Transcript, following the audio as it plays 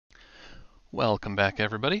Welcome back,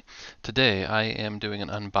 everybody. Today I am doing an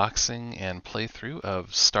unboxing and playthrough of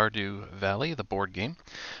Stardew Valley, the board game.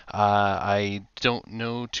 I don't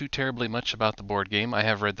know too terribly much about the board game. I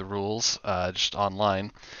have read the rules just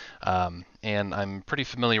online, and I'm pretty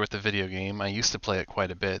familiar with the video game. I used to play it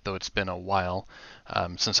quite a bit, though it's been a while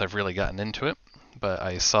since I've really gotten into it. But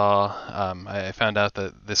I found out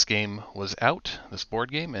that this game was out, this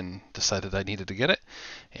board game, and decided I needed to get it.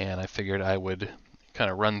 And I figured I would kind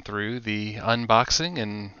of run through the unboxing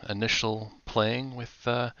and initial playing with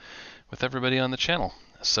everybody on the channel.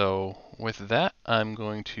 So with that, I'm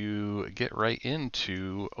going to get right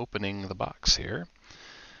into opening the box here.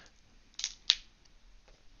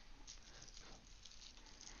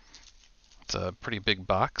 It's a pretty big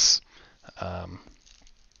box,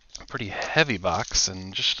 pretty heavy box,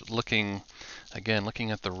 and just looking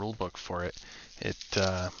at the rule book for it,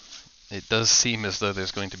 it does seem as though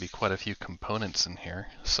there's going to be quite a few components in here,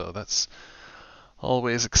 so that's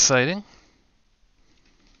always exciting.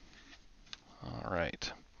 All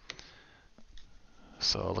right.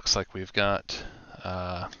 So it looks like we've got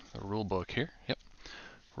the rule book here. Yep,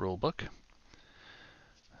 rule book.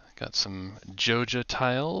 Got some Joja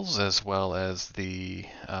tiles as well as the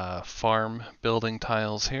farm building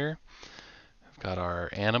tiles here. We've got our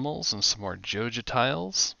animals and some more Joja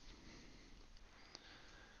tiles.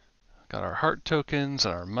 Got our heart tokens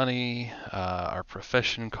and our money, our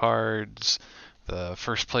profession cards, the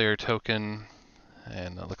first player token,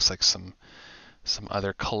 and it looks like some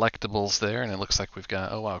other collectibles there. And it looks like we've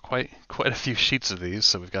got, oh wow, quite a few sheets of these.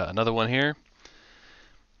 So we've got another one here.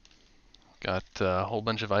 Got a whole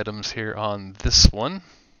bunch of items here on this one.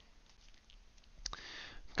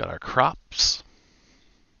 Got our crops.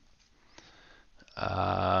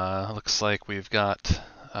 Looks like we've got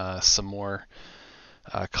some more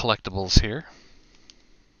collectibles here.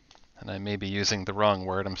 And I may be using the wrong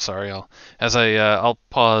word. I'm sorry. I'll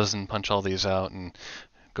pause and punch all these out and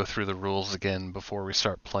go through the rules again before we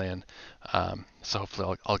start playing. So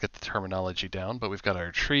hopefully I'll get the terminology down. But we've got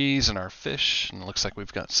our trees and our fish, and it looks like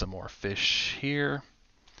we've got some more fish here.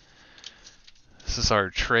 This is our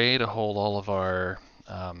tray to hold all of our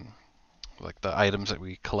like the items that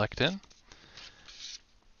we collect in.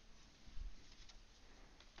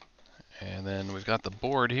 And then we've got the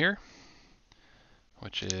board here,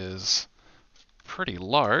 which is pretty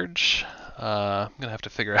large. I'm going to have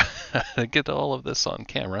to figure out how to get all of this on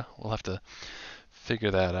camera. We'll have to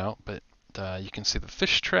figure that out. But you can see the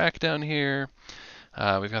fish track down here.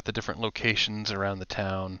 We've got the different locations around the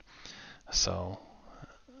town. So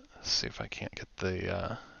let's see if I can't get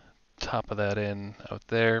the top of that in out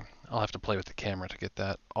there. I'll have to play with the camera to get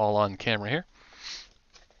that all on camera here.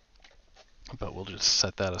 But we'll just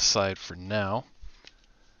set that aside for now.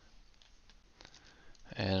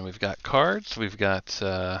 And we've got cards. We've got,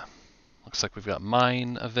 looks like we've got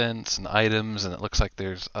mine events and items, and it looks like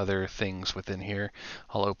there's other things within here.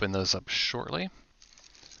 I'll open those up shortly.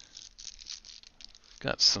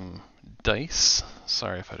 Got some dice.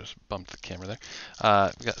 Sorry if I just bumped the camera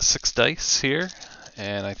there. We've got 6 dice here,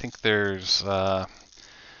 and I think there's, trying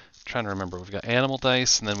to remember, we've got animal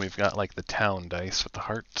dice, and then we've got like the town dice with the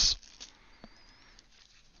hearts.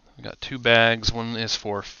 We got 2 bags. One is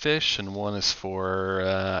for fish, and one is for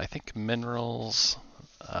I think minerals.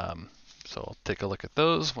 So I'll take a look at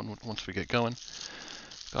those once we get going.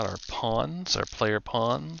 Got our pawns, our player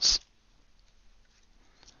pawns.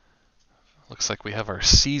 Looks like we have our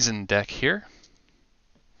season deck here.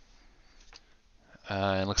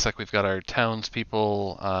 And looks like we've got our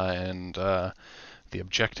townspeople and the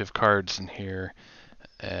objective cards in here,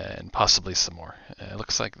 and possibly some more. It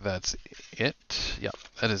looks like that's it. Yep,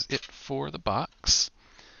 that is it for the box.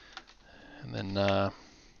 And then let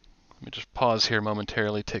me just pause here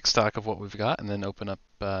momentarily, take stock of what we've got, and then open up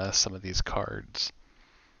some of these cards.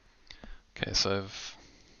 Okay, so I've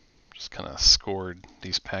just kind of scored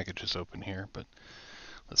these packages open here, but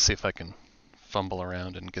let's see if I can fumble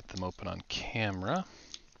around and get them open on camera.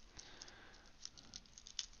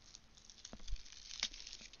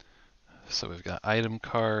 So we've got item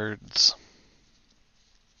cards.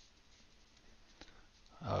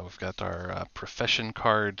 We've got our profession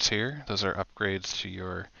cards here. Those are upgrades to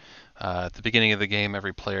your, at the beginning of the game,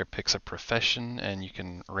 every player picks a profession, and you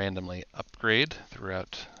can randomly upgrade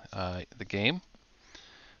throughout the game.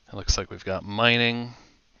 It looks like we've got mining,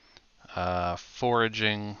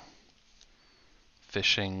 foraging,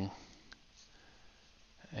 fishing,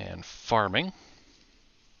 and farming.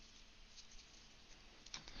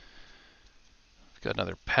 We've got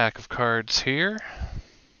another pack of cards here.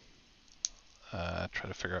 Try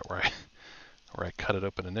to figure out where I cut it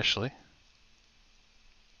open initially.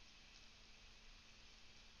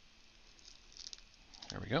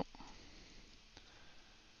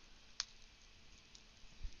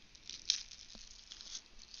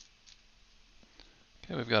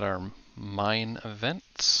 got our mine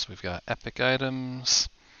events, we've got epic items,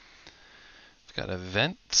 we've got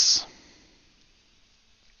events,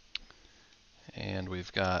 and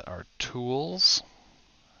we've got our tools,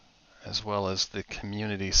 as well as the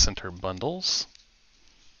community center bundles.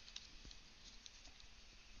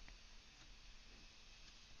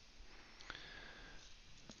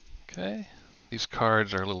 Okay, these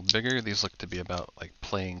cards are a little bigger. These look to be about like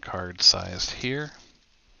playing card sized here.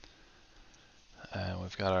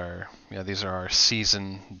 We've got our, these are our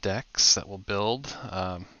season decks that we'll build.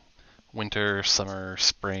 Winter, summer,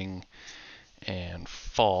 spring, and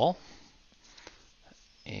fall.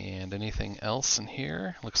 And anything else in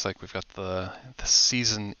here? Looks like we've got the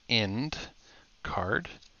season end card,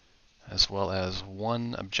 as well as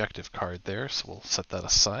one objective card there, so we'll set that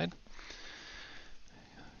aside.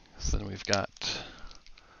 So then we've got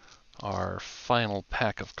our final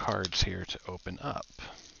pack of cards here to open up.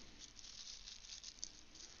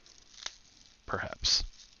 Perhaps.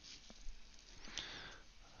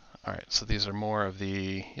 Alright, so these are more of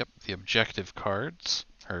the objective cards,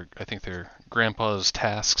 or I think they're Grandpa's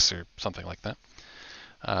tasks or something like that.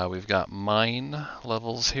 We've got mine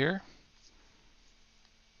levels here.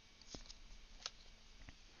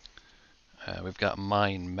 We've got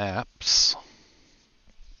mine maps.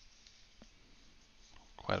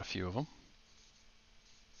 Quite a few of them.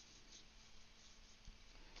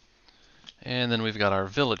 And then we've got our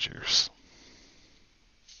villagers.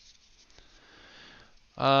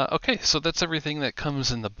 Okay, so that's everything that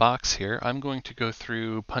comes in the box here. I'm going to go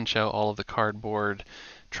through, punch out all of the cardboard,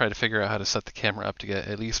 try to figure out how to set the camera up to get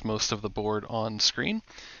at least most of the board on screen,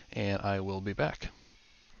 and I will be back.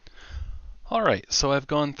 Alright, so I've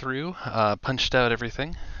gone through, punched out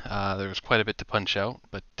everything. There's quite a bit to punch out,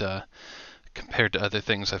 but compared to other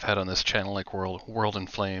things I've had on this channel, like World in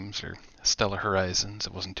Flames or Stellar Horizons,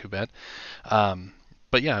 it wasn't too bad.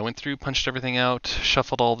 But yeah, I went through, punched everything out,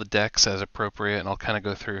 shuffled all the decks as appropriate, and I'll kind of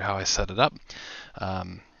go through how I set it up.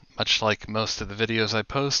 Much like most of the videos I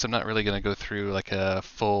post, I'm not really going to go through like a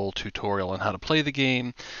full tutorial on how to play the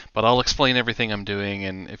game, but I'll explain everything I'm doing,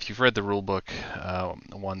 and if you've read the rulebook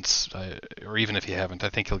once, or even if you haven't, I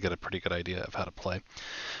think you'll get a pretty good idea of how to play.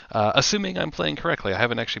 Assuming I'm playing correctly. I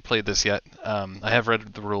haven't actually played this yet. I have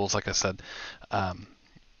read the rules, like I said.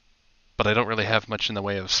 But I don't really have much in the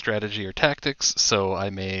way of strategy or tactics, so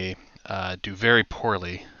I may do very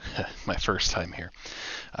poorly my first time here.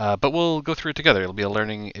 But we'll go through it together. It'll be a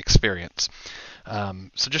learning experience.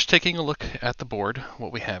 So just taking a look at the board,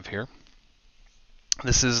 what we have here.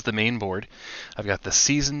 This is the main board. I've got the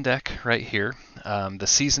season deck right here. The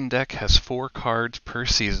season deck has 4 cards per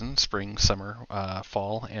season: spring, summer,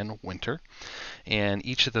 fall, and winter. And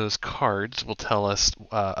each of those cards will tell us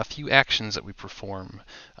a few actions that we perform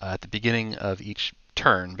at the beginning of each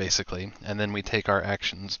turn, basically, and then we take our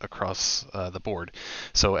actions across the board.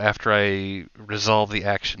 So after I resolve the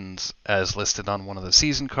actions as listed on one of the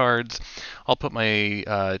season cards, I'll put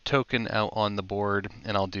my token out on the board,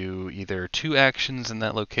 and I'll do either 2 actions in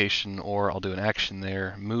that location, or I'll do an action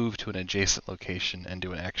there, move to an adjacent location, and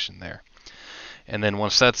do an action there. And then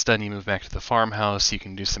once that's done, you move back to the farmhouse, you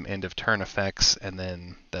can do some end of turn effects, and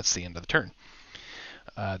then that's the end of the turn.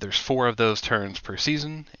 There's 4 of those turns per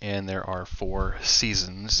season, and there are 4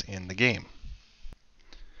 seasons in the game.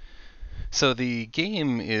 So the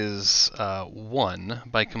game is won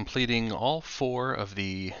by completing all 4 of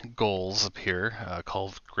the goals up here,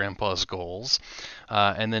 called Grandpa's Goals.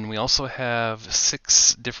 And then we also have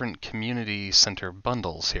 6 different community center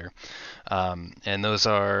bundles here. And those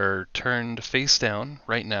are turned face down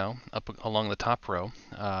right now, up along the top row.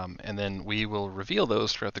 And then we will reveal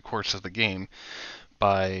those throughout the course of the game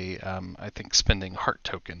by, I think, spending heart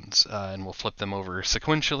tokens, and we'll flip them over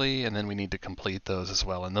sequentially, and then we need to complete those as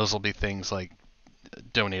well. And those will be things like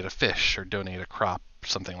donate a fish or donate a crop,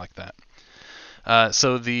 something like that.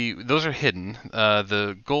 So those are hidden.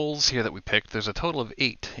 The goals here that we picked, there's a total of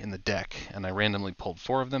 8 in the deck, and I randomly pulled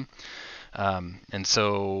 4 of them. And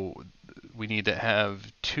so we need to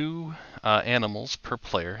have 2 animals per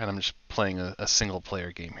player, and I'm just playing a single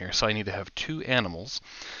player game here. So I need to have 2 animals.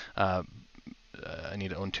 I need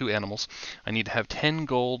to own 2 animals. I need to have 10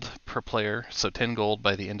 gold per player, so 10 gold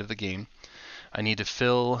by the end of the game. I need to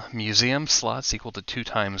fill museum slots equal to 2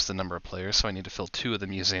 times the number of players, so I need to fill 2 of the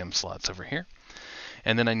museum slots over here.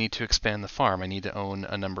 And then I need to expand the farm. I need to own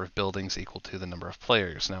a number of buildings equal to the number of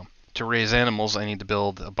players. Now, to raise animals, I need to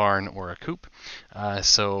build a barn or a coop.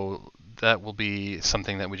 So that will be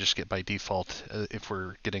something that we just get by default if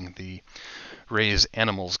we're getting the raise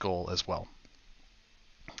animals goal as well.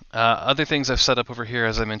 Other things I've set up over here,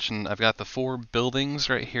 as I mentioned, I've got the 4 buildings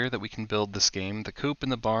right here that we can build this game. The coop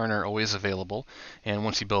and the barn are always available, and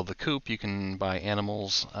once you build the coop, you can buy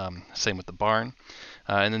animals, same with the barn.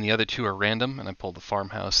 And then the other 2 are random, and I pulled the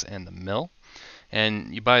farmhouse and the mill.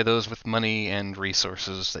 And you buy those with money and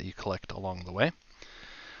resources that you collect along the way.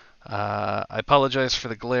 I apologize for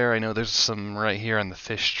the glare. I know there's some right here on the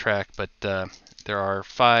fish track, but there are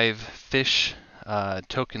 5 fish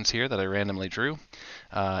tokens here that I randomly drew.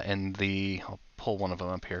 I'll pull one of them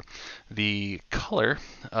up here. The color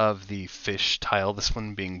of the fish tile, this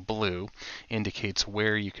one being blue, indicates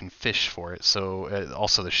where you can fish for it. So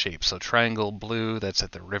also the shape. So triangle blue, that's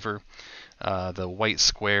at the river. The white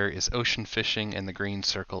square is ocean fishing, and the green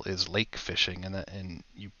circle is lake fishing. And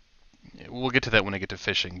we'll get to that when I get to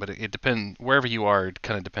fishing. But it depends wherever you are. It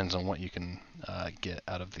kind of depends on what you can get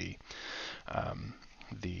out of the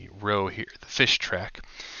row here, the fish track.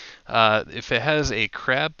 If it has a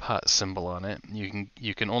crab pot symbol on it,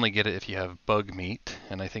 you can only get it if you have bug meat,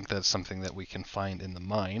 and I think that's something that we can find in the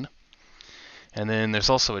mine. And then there's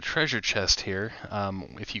also a treasure chest here.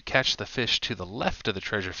 If you catch the fish to the left of the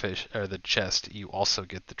treasure fish or the chest, you also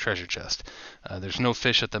get the treasure chest. There's no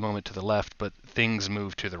fish at the moment to the left, but things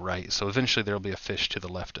move to the right, so eventually there will be a fish to the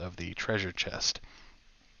left of the treasure chest.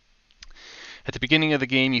 At the beginning of the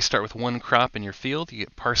game, you start with 1 crop in your field. You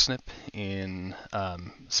get parsnip in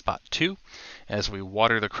spot 2. As we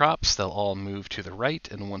water the crops, they'll all move to the right,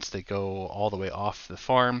 and once they go all the way off the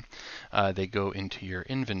farm, they go into your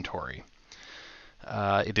inventory.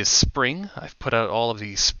 It is spring. I've put out all of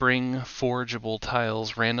the spring forageable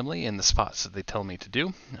tiles randomly in the spots that they tell me to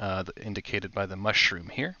do, indicated by the mushroom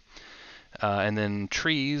here. And then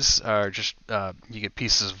trees are just, you get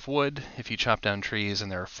pieces of wood if you chop down trees, and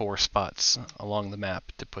there are 4 spots along the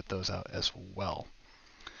map to put those out as well.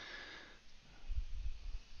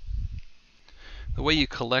 The way you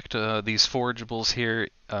collect these forageables here,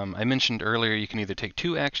 I mentioned earlier you can either take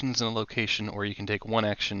 2 actions in a location, or you can take 1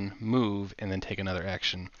 action, move, and then take another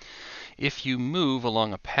action. If you move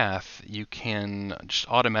along a path, you can just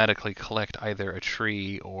automatically collect either a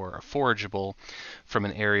tree or a forageable from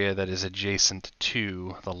an area that is adjacent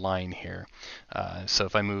to the line here. So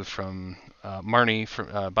if I move from Marnie,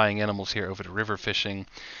 buying animals here, over to river fishing,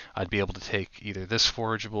 I'd be able to take either this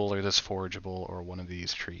forageable or one of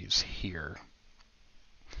these trees here.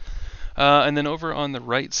 And then over on the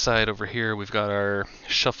right side over here, we've got our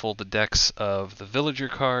shuffled decks of the villager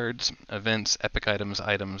cards, events, epic items,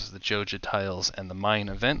 the Joja tiles, and the mine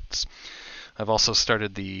events. I've also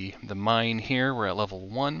started the mine here. We're at level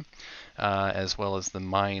 1, as well as the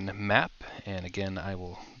mine map. And again, I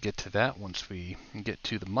will get to that once we get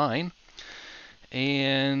to the mine.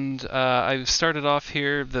 And I've started off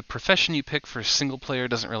here. The profession you pick for single player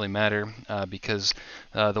doesn't really matter, because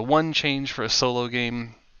the one change for a solo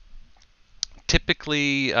game,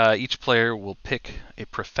 typically, each player will pick a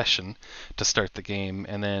profession to start the game,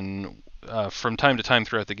 and then from time to time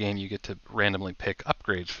throughout the game, you get to randomly pick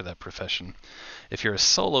upgrades for that profession. If you're a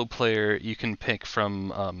solo player, you can pick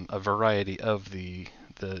from a variety of the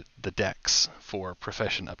decks for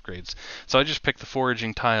profession upgrades. So I just picked the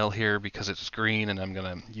foraging tile here because it's green, and I'm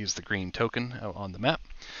going to use the green token on the map.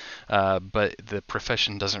 But the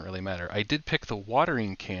profession doesn't really matter. I did pick the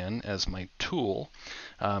watering can as my tool.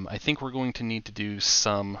 I think we're going to need to do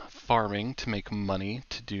some farming to make money,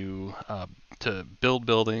 to build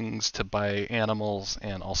buildings, to buy animals,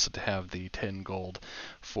 and also to have the 10 gold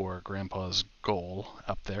for Grandpa's goal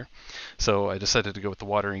up there. So I decided to go with the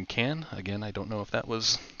watering can. Again, I don't know if that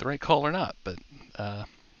was the right call or not, but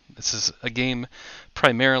this is a game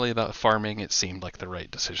primarily about farming. It seemed like the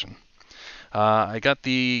right decision. I got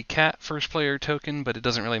the cat first player token, but it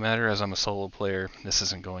doesn't really matter as I'm a solo player. This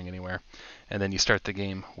isn't going anywhere. And then you start the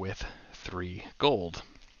game with 3 gold.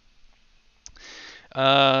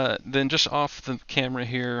 Then just off the camera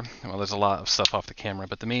here, well, there's a lot of stuff off the camera,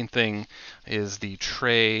 but the main thing is the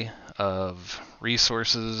tray of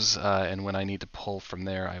resources, and when I need to pull from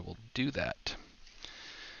there, I will do that.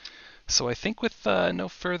 So I think with no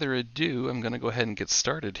further ado, I'm going to go ahead and get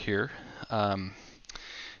started here.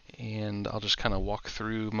 And I'll just kind of walk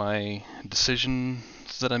through my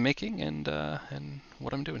decisions that I'm making and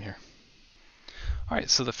what I'm doing here. All right,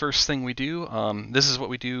 so the first thing we do, this is what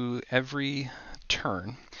we do every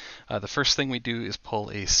turn. The first thing we do is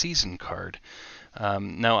pull a season card.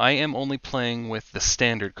 Now I am only playing with the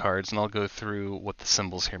standard cards, and I'll go through what the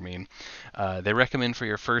symbols here mean. They recommend for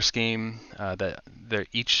your first game that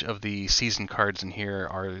each of the season cards in here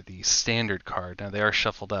are the standard card. Now they are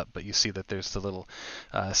shuffled up, but you see that there's the little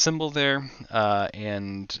symbol there,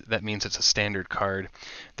 and that means it's a standard card.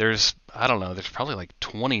 There's, I don't know, there's probably like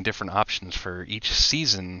 20 different options for each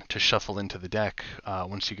season to shuffle into the deck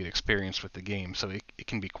once you get experienced with the game, so it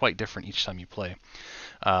can be quite different each time you play.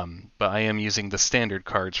 But I am using the standard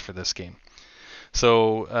cards for this game.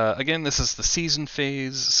 So again, this is the season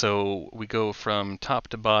phase, so we go from top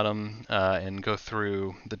to bottom and go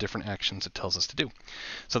through the different actions it tells us to do.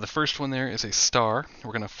 So the first one there is a star.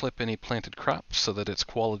 We're going to flip any planted crops so that its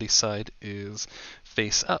quality side is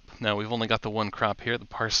face up. Now we've only got the one crop here, the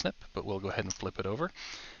parsnip, but we'll go ahead and flip it over.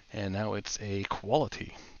 And now it's a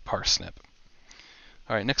quality parsnip.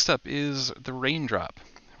 All right, next up is the raindrop.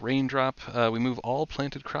 Raindrop, we move all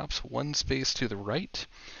planted crops one space to the right,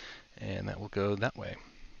 and that will go that way.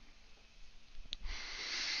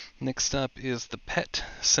 Next up is the pet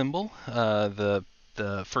symbol. The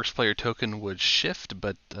first player token would shift,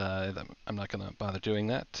 but I'm not going to bother doing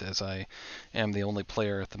that as I am the only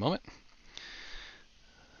player at the moment.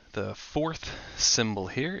 The fourth symbol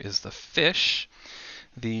here is the fish.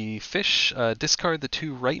 The fish, discard the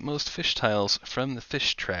two rightmost fish tiles from the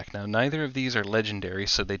fish track. Now, neither of these are legendary,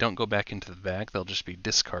 so they don't go back into the bag. They'll just be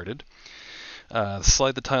discarded.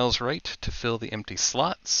 Slide the tiles right to fill the empty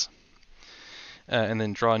slots, and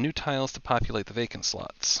then draw new tiles to populate the vacant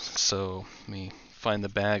slots. So let me find the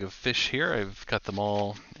bag of fish here. I've got them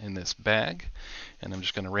all in this bag, and I'm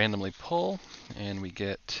just going to randomly pull, and we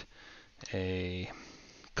get a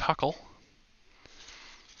cockle.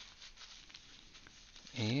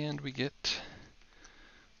 And we get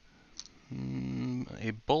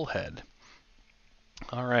a bullhead.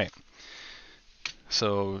 All right.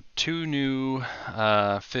 So 2 new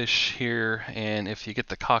fish here, and if you get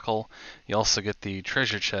the cockle, you also get the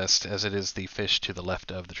treasure chest, as it is the fish to the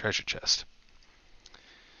left of the treasure chest.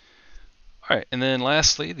 All right, and then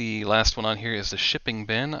lastly, the last one on here is the shipping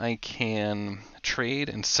bin. I can trade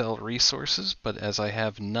and sell resources, but as I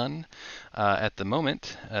have none at the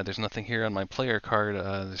moment, there's nothing here on my player card.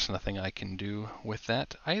 There's nothing I can do with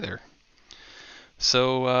that either.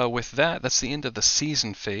 So with that, that's the end of the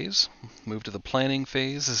season phase. Move to the planning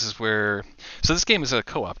phase. This is where, so this game is a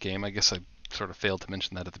co-op game. I guess I sort of failed to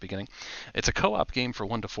mention that at the beginning. It's a co-op game for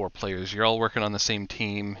 1 to 4 players. You're all working on the same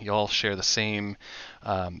team. You all share the same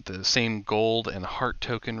gold and heart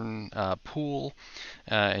token pool,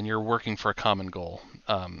 and you're working for a common goal.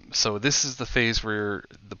 So this is the phase where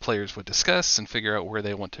the players would discuss and figure out where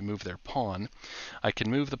they want to move their pawn. I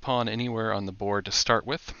can move the pawn anywhere on the board to start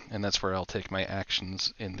with, and that's where I'll take my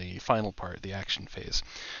actions in the final part, the action phase.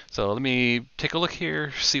 So let me take a look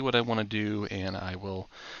here, see what I want to do, and I will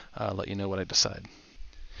let you know what I decide.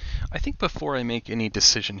 I think before I make any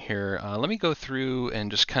decision here, let me go through and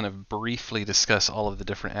just kind of briefly discuss all of the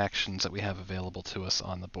different actions that we have available to us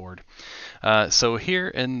on the board. So here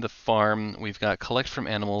in the farm, we've got collect from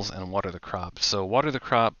animals and water the crops. So water the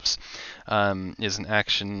crops is an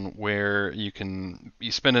action where you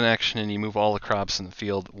spend an action and you move all the crops in the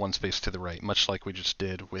field one space to the right, much like we just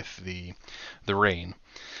did with the rain.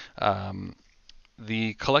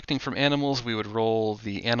 The collecting from animals, we would roll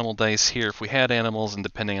the animal dice here if we had animals, and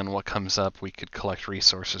depending on what comes up, we could collect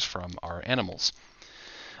resources from our animals.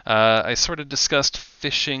 I sort of discussed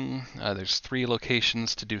fishing. There's 3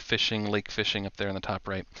 locations to do fishing, lake fishing up there in the top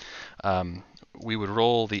right. We would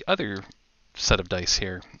roll the other set of dice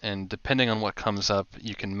here, and depending on what comes up,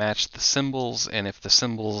 you can match the symbols, and if the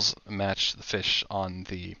symbols match the fish on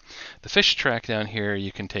the fish track down here,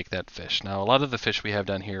 you can take that fish. Now, a lot of the fish we have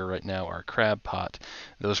down here right now are crab pot.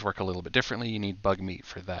 Those work a little bit differently. You need bug meat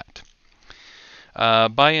for that.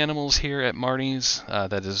 Buy animals here at Marty's.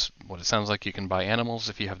 That is what it sounds like. You can buy animals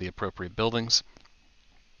if you have the appropriate buildings.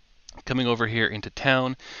 Coming over here into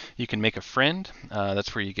town, you can make a friend.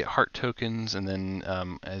 That's where you get heart tokens, and then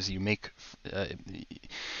as you make,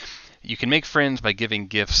 you can make friends by giving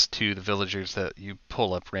gifts to the villagers that you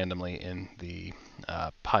pull up randomly in the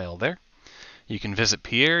pile there. You can visit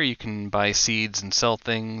Pierre. You can buy seeds and sell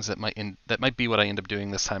things. That might be what I end up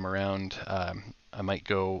doing this time around. I might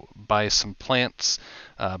go buy some plants,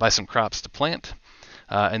 buy some crops to plant.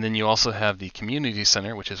 And then you also have the community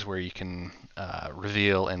center, which is where you can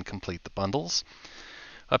reveal and complete the bundles.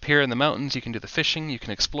 Up here in the mountains, you can do the fishing, you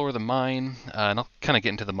can explore the mine, and I'll kind of get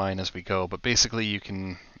into the mine as we go, but basically you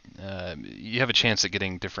have a chance at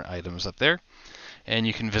getting different items up there, and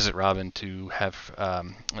you can visit Robin to have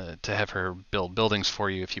her build buildings for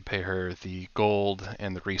you if you pay her the gold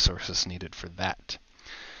and the resources needed for that.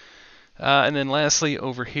 And then lastly,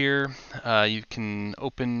 over here, you can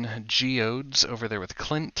open geodes over there with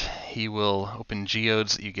Clint. He will open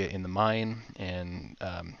geodes that you get in the mine, and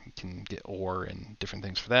you can get ore and different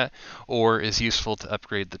things for that. Ore is useful to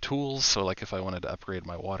upgrade the tools, so like if I wanted to upgrade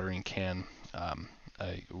my watering can,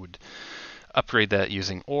 I would upgrade that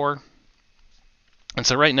using ore. And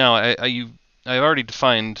so right now, I already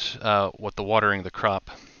defined what the watering the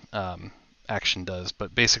crop action does,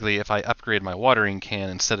 but basically if I upgrade my watering can,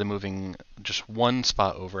 instead of moving just one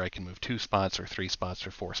spot over, I can move 2 spots or 3 spots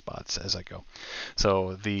or 4 spots as I go.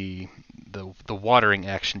 So the watering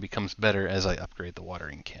action becomes better as I upgrade the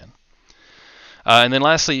watering can. And then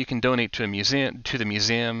lastly, you can donate to a museum. To the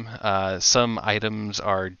museum, some items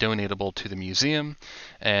are donatable to the museum,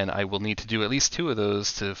 and I will need to do at least 2 of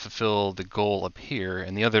those to fulfill the goal up here.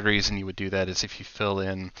 And the other reason you would do that is if you fill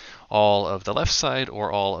in all of the left side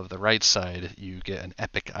or all of the right side, you get an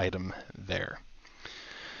epic item there.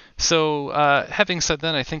 So having said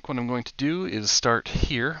that, I think what I'm going to do is start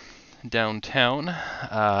here downtown,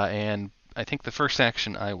 and I think the first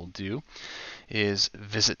action I will do is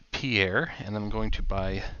visit Pierre, and I'm going to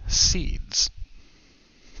buy seeds.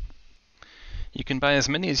 You can buy as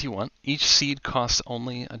many as you want. Each seed costs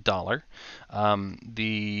only $1.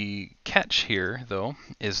 The catch here, though,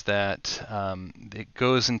 is that it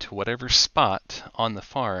goes into whatever spot on the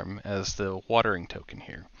farm as the watering token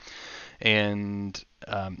here. And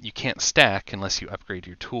you can't stack unless you upgrade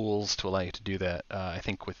your tools to allow you to do that, I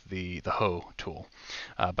think with the hoe tool.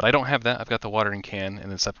 But I don't have that. I've got the watering can,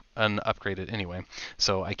 and it's unupgraded anyway.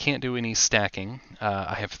 So I can't do any stacking.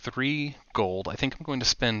 I have 3 gold. I think I'm going to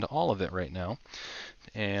spend all of it right now.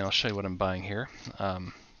 And I'll show you what I'm buying here.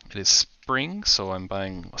 It is spring, so I'm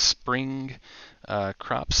buying spring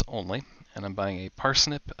crops only. And I'm buying a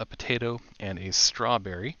parsnip, a potato, and a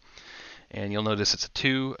strawberry. And you'll notice it's a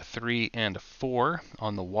 2, a 3, and a 4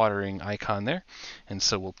 on the watering icon there. And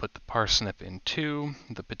so we'll put the parsnip in 2,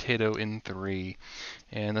 the potato in 3,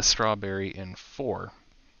 and the strawberry in 4.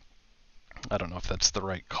 I don't know if that's the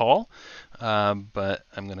right call, but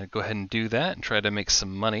I'm going to go ahead and do that and try to make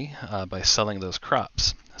some money by selling those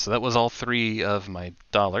crops. So that was all 3 of my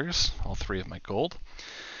dollars, all 3 of my gold.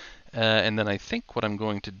 And then I think what I'm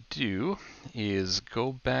going to do is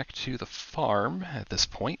go back to the farm at this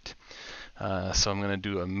point. So I'm going to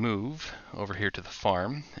do a move over here to the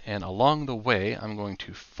farm, and along the way I'm going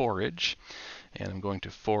to forage, and I'm going to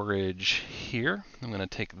forage here. I'm going to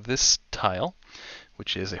take this tile,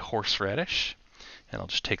 which is a horseradish, and I'll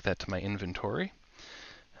just take that to my inventory.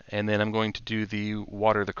 And then I'm going to do the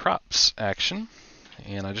water the crops action,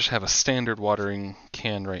 and I just have a standard watering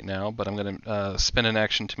can right now, but I'm going to spend an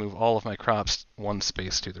action to move all of my crops 1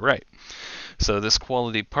 space to the right. So this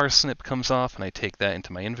quality parsnip comes off, and I take that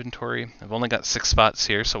into my inventory. I've only got 6 spots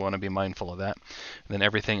here, so I want to be mindful of that. And then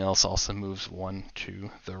everything else also moves 1 to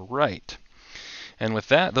the right. And with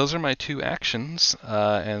that, those are my 2 actions,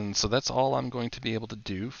 and so that's all I'm going to be able to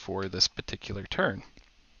do for this particular turn.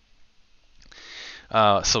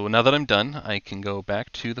 So now that I'm done, I can go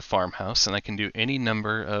back to the farmhouse, and I can do any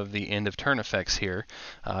number of the end of turn effects here.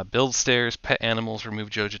 Build stairs, pet animals, remove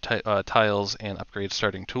Joja tiles, and upgrade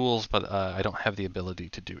starting tools, but I don't have the ability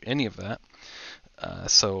to do any of that.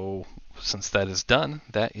 So since that is done,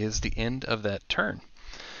 that is the end of that turn.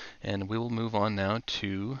 And we will move on now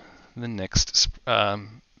to the next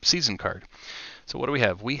season card. So what do we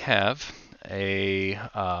have? We have a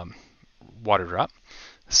water drop.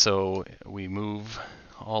 So we move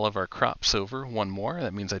all of our crops over 1 more.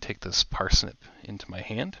 That means I take this parsnip into my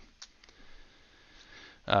hand.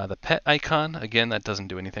 The pet icon, again, that doesn't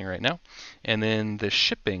do anything right now. And then the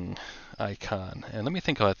shipping icon. And let me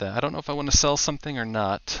think about that. I don't know if I want to sell something or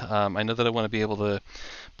not. I know that I want to be able to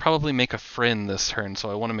probably make a friend this turn, so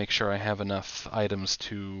I want to make sure I have enough items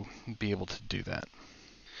to be able to do that.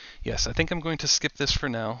 Yes, I think I'm going to skip this for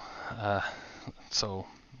now. So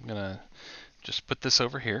I'm going to just put this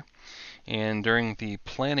over here. And during the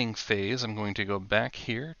planning phase, I'm going to go back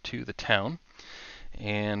here to the town.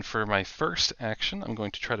 And for my first action, I'm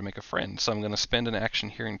going to try to make a friend. So I'm going to spend an action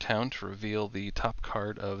here in town to reveal the top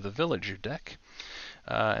card of the villager deck.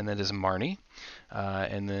 And that is Marnie.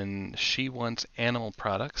 And then she wants animal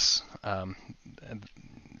products.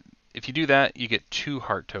 If you do that, you get 2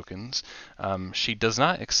 heart tokens. She does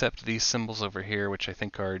not accept these symbols over here, which I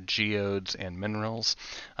think are geodes and minerals,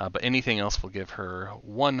 but anything else will give her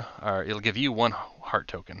 1, or it'll give you 1 heart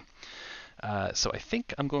token. So I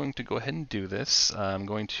think I'm going to go ahead and do this. I'm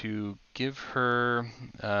going to give her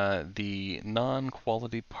the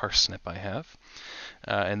non-quality parsnip I have,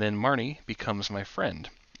 and then Marnie becomes my friend.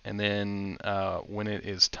 And then when it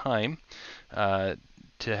is time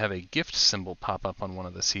to have a gift symbol pop up on one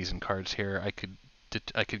of the season cards here, I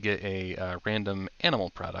could get a random animal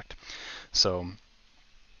product. So,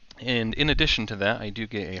 and in addition to that, I do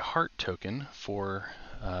get a heart token for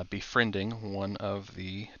befriending one of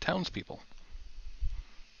the townspeople.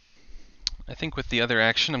 I think with the other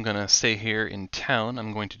action, I'm going to stay here in town.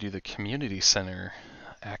 I'm going to do the community center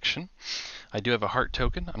action. I do have a heart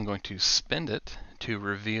token. I'm going to spend it to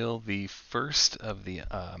reveal the first of the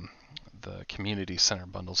community center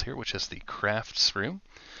bundles here, which is the crafts room.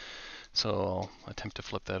 So I'll attempt to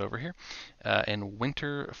flip that over here. And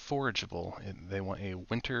winter forageable. They want a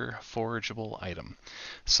winter forageable item.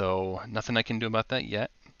 So nothing I can do about that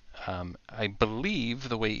yet. I believe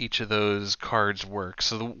the way each of those cards work.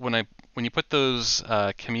 So when you put those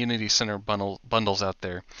community center bundles out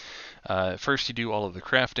there, first you do all of the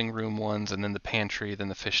crafting room ones, and then the pantry, then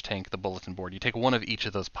the fish tank, the bulletin board. You take one of each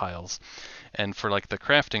of those piles, and for like the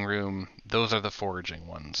crafting room, those are the foraging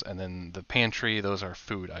ones, and then the pantry, those are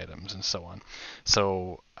food items, and so on.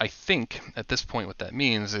 So I think at this point what that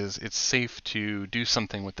means is it's safe to do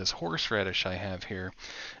something with this horseradish I have here.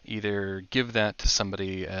 Either give that to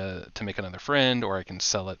somebody to make another friend, or I can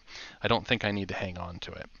sell it. I don't think I need to hang on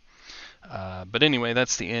to it. But anyway,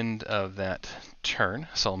 that's the end of that turn.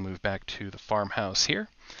 So I'll move back to the farmhouse here.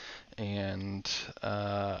 And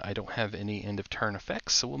I don't have any end of turn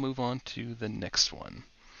effects, so we'll move on to the next one.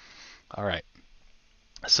 All right.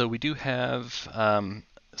 So we do have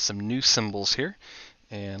some new symbols here.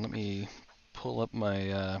 And let me pull up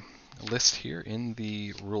my list here in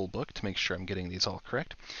the rule book to make sure I'm getting these all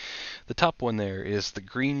correct. The top one there is the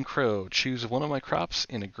green crow. Choose one of my crops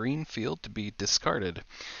in a green field to be discarded.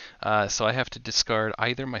 So I have to discard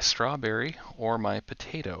either my strawberry or my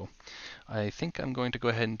potato. I think I'm going to go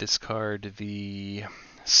ahead and discard the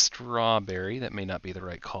strawberry. That may not be the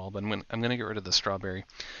right call, but I'm going to get rid of the strawberry.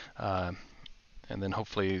 And then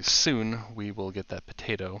hopefully soon we will get that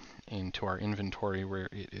potato into our inventory where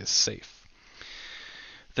it is safe.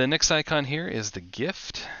 The next icon here is the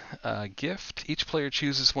gift. Gift. Each player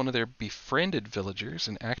chooses one of their befriended villagers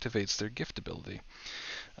and activates their gift ability.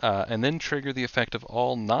 And then trigger the effect of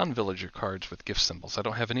all non-villager cards with gift symbols. I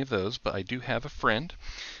don't have any of those, but I do have a friend,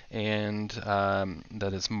 and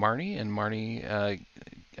that is Marnie. And Marnie,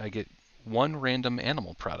 I get one random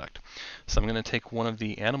animal product. So I'm going to take one of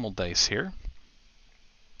the animal dice here.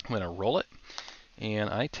 I'm going to roll it, and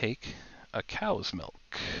I take a cow's milk.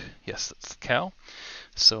 Yes, that's the cow.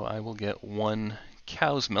 So I will get one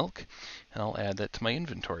cow's milk, and I'll add that to my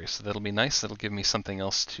inventory. So that'll be nice. That'll give me something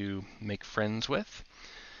else to make friends with.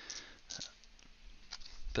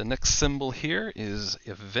 The next symbol here is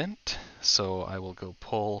event. So I will go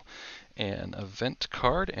pull an event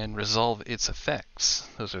card and resolve its effects.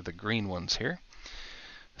 Those are the green ones here.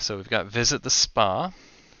 So we've got visit the spa.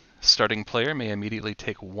 Starting player may immediately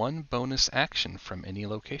take one bonus action from any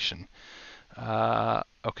location.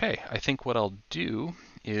 Okay, I think what I'll do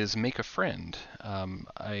is make a friend.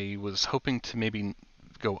 I was hoping to maybe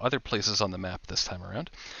go other places on the map this time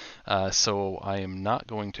around, so I am not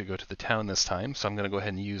going to go to the town this time, so I'm going to go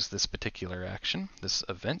ahead and use this particular action, this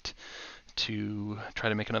event, to try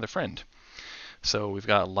to make another friend. So we've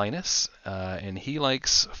got Linus, and he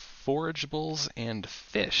likes forageables and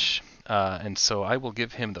fish, and so I will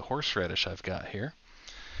give him the horseradish I've got here.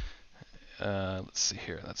 Let's see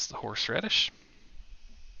here, that's the horseradish.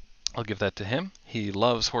 I'll give that to him. He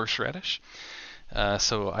loves horseradish.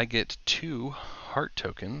 So I get 2 heart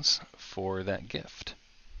tokens for that gift.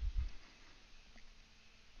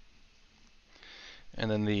 And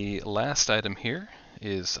then the last item here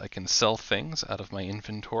is I can sell things out of my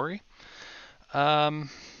inventory. I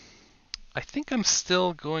think I'm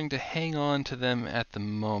still going to hang on to them at the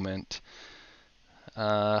moment.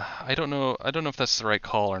 I don't know if that's the right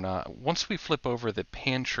call or not. Once we flip over the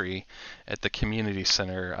pantry at the community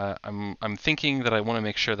center, I'm thinking that I want to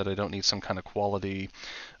make sure that I don't need some kind of quality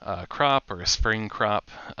crop or a spring crop.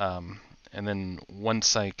 And then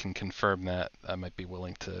once I can confirm that, I might be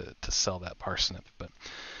willing to sell that parsnip, but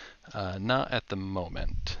not at the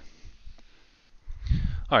moment.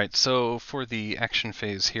 Alright, so for the action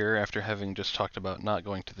phase here, after having just talked about not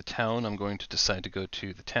going to the town, I'm going to decide to go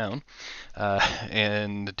to the town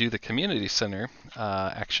and do the community center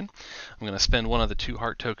action. I'm going to spend one of the 2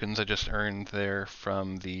 heart tokens I just earned there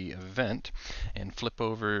from the event and flip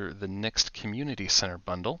over the next community center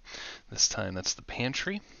bundle. This time that's the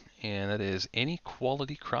pantry, and that is any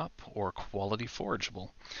quality crop or quality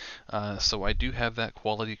forageable. So I do have that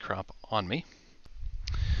quality crop on me.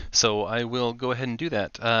 So I will go ahead and do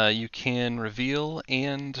that. You can reveal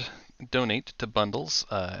and donate to bundles,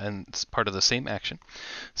 and it's part of the same action.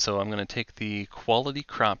 So I'm going to take the quality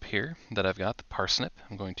crop here that I've got, the parsnip.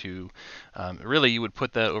 I'm going to, really you would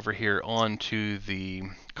put that over here onto the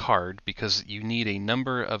card because you need a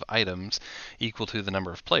number of items equal to the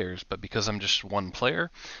number of players, but because I'm just one player,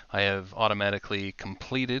 I have automatically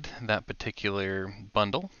completed that particular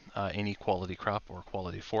bundle, any quality crop or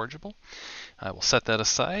quality forageable. I will set that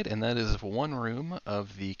aside, and that is one room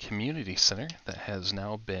of the community center that has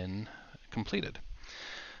now been completed.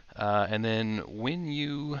 And then when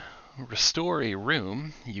you restore a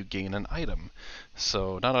room, you gain an item.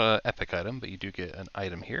 So not an epic item, but you do get an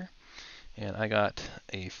item here. And I got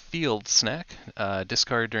a field snack.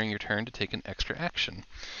 Discard during your turn to take an extra action.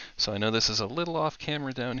 So I know this is a little off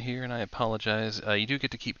camera down here, and I apologize. You do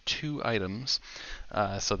get to keep 2 items,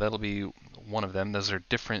 so that'll be one of them. Those are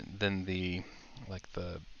different than the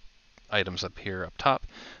items up here up top.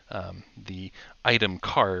 The item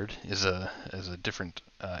card is a different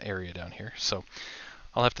area down here, so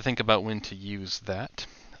I'll have to think about when to use that.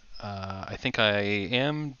 I think I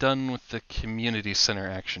am done with the community center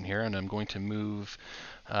action here, and I'm going to move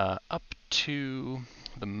up to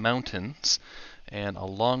the mountains. And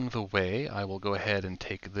along the way, I will go ahead and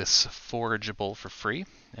take this forageable for free,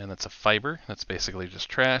 and that's a fiber. That's basically just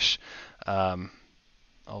trash.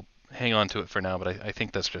 I'll hang on to it for now, but I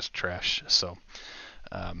think that's just trash. So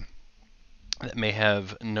that may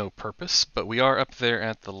have no purpose, but we are up there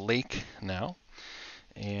at the lake now,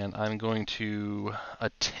 and I'm going to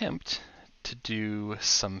attempt to do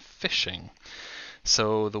some fishing.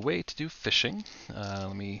 So the way to do fishing,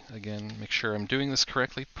 let me again make sure I'm doing this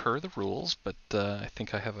correctly per the rules, but I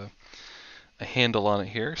think I have a handle on it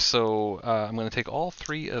here. So I'm going to take all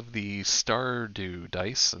 3 of the Stardew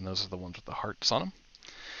dice, and those are the ones with the hearts on them.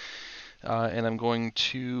 And I'm going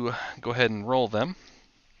to go ahead and roll them.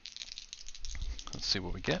 Let's see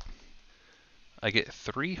what we get. I get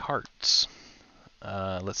 3 hearts.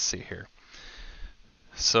 Let's see here.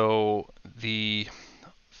 So the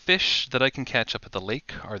fish that I can catch up at the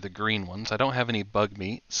lake are the green ones. I don't have any bug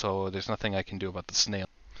meat, so there's nothing I can do about the snail.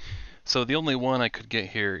 So the only one I could get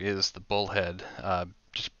here is the bullhead,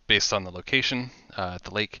 just based on the location at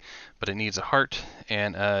the lake, but it needs a heart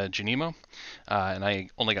and a Genemo, and I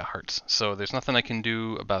only got hearts. So there's nothing I can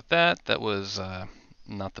do about that. That was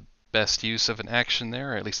not the best use of an action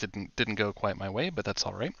there, or at least it didn't go quite my way, but that's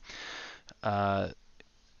all right. Trying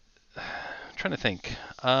to think.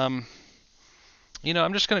 I'm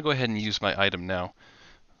just going to go ahead and use my item now.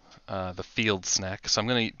 The field snack. So I'm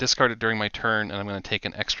going to discard it during my turn, and I'm going to take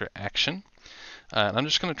an extra action. And I'm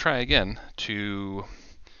just going to try again to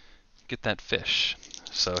get that fish.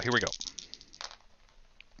 So here we go.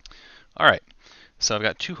 Alright, so I've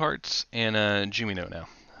got 2 hearts and a Jumino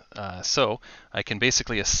now. So I can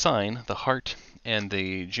basically assign the heart and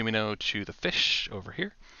the Jumino to the fish over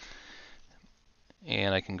here.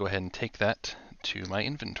 And I can go ahead and take that to my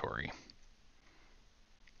inventory.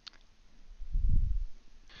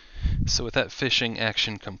 So with that fishing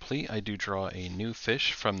action complete, I do draw a new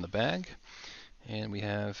fish from the bag, and we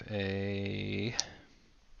have a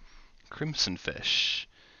crimson fish,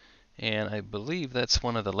 and I believe that's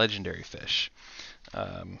one of the legendary fish.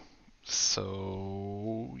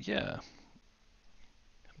 So yeah,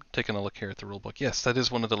 taking a look here at the rulebook. Yes, that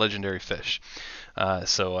is one of the legendary fish.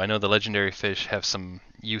 So I know the legendary fish have some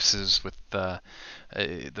uses with the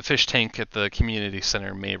fish tank at the community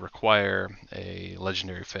center may require a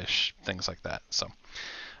legendary fish, things like that. So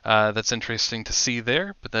that's interesting to see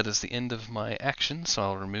there. But that is the end of my action. So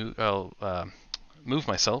I'll move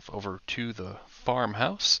myself over to the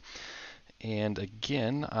farmhouse. And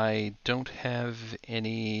again, I don't have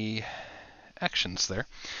any actions there.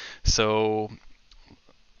 So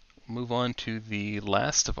move on to the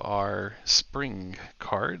last of our spring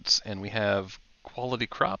cards, and we have quality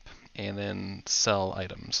crop and then sell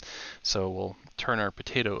items. So we'll turn our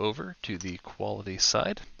potato over to the quality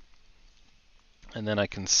side, and then I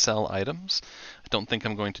can sell items. I don't think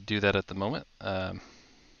I'm going to do that at the moment.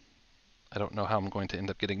 I don't know how I'm going to end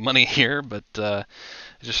up getting money here, but it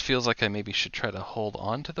just feels like I maybe should try to hold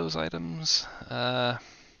on to those items. No,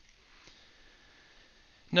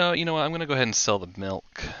 you know what? I'm going to go ahead and sell the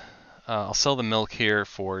milk. I'll sell the milk here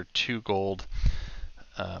for 2 gold,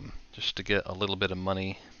 just to get a little bit of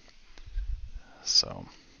money. So,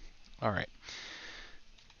 alright.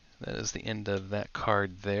 That is the end of that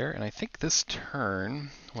card there. And I think this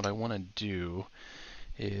turn, what I want to do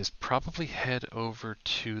is probably head over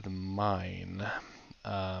to the mine.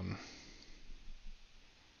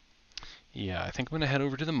 Yeah, I think I'm going to head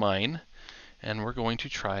over to the mine, and we're going to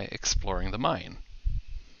try exploring the mine.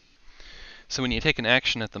 So when you take an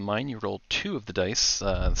action at the mine, you roll 2 of the dice,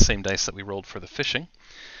 the same dice that we rolled for the fishing.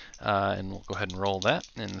 And we'll go ahead and roll that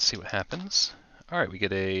and see what happens. All right, we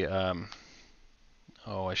get a,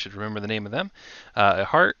 oh, I should remember the name of them. A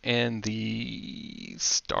heart and the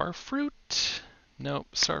starfruit? No,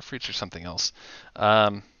 starfruits are something else.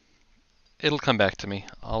 It'll come back to me.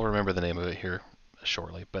 I'll remember the name of it here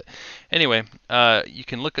shortly. But anyway, you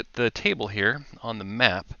can look at the table here on the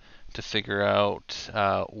map to figure out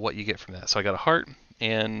what you get from that. So I got a heart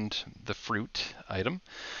and the fruit item.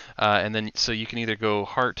 And then so you can either go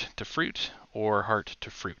heart to fruit or heart to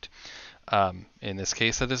fruit. In this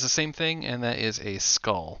case, that is the same thing, and that is a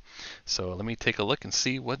skull. So let me take a look and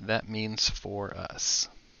see what that means for us.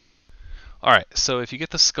 All right, so if you get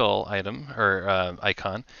the skull item or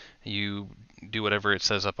icon, you do whatever it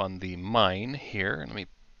says up on the mine here. Let me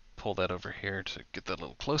pull that over here to get that a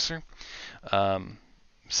little closer.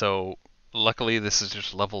 So luckily this is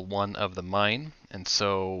just level 1 of the mine, and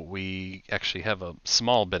so we actually have a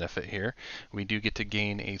small benefit here. We do get to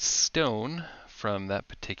gain a stone from that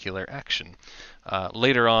particular action.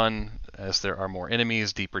 Later on, as there are more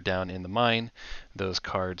enemies deeper down in the mine, those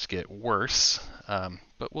cards get worse.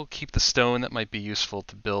 But we'll keep the stone. That might be useful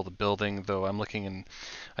to build a building, though I'm looking and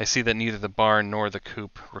I see that neither the barn nor the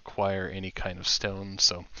coop require any kind of stone,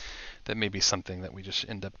 so that may be something that we just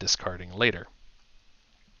end up discarding later.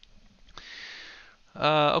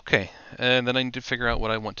 Okay, and then I need to figure out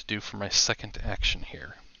what I want to do for my second action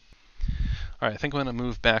here. Alright, I think I'm going to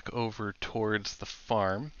move back over towards the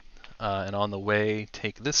farm, and on the way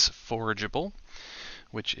take this forageable,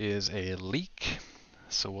 which is a leek.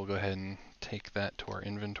 So we'll go ahead and take that to our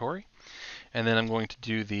inventory. And then I'm going to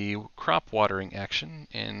do the crop watering action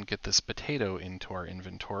and get this potato into our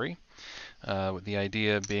inventory. With the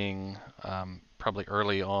idea being probably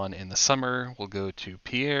early on in the summer, we'll go to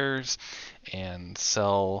Pierre's and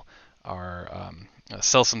sell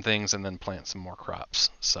some things and then plant some more crops.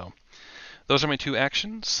 So those are my 2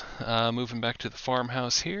 actions. Moving back to the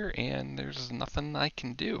farmhouse here, and there's nothing I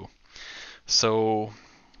can do. So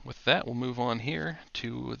with that, we'll move on here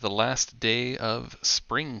to the last day of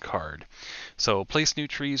spring card. So place new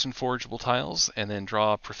trees and forageable tiles, and then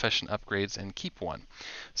draw profession upgrades and keep 1.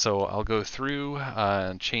 So I'll go through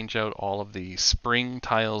and change out all of the spring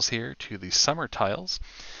tiles here to the summer tiles,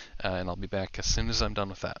 and I'll be back as soon as I'm done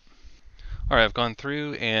with that. Alright, I've gone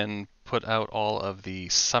through and put out all of the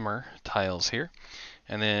summer tiles here.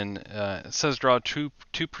 And then it says draw two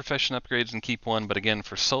profession upgrades and keep 1, but again,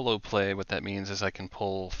 for solo play, what that means is I can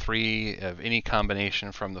pull 3 of any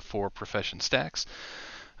combination from the 4 profession stacks.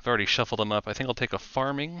 I've already shuffled them up. I think I'll take a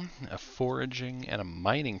farming, a foraging, and a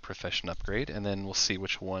mining profession upgrade, and then we'll see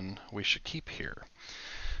which one we should keep here.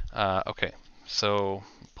 Okay, so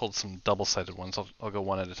pulled some double-sided ones. I'll go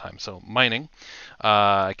one at a time. So mining,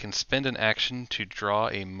 I can spend an action to draw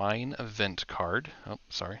a mine event card. Oh,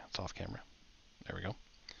 sorry, it's off camera. There we go.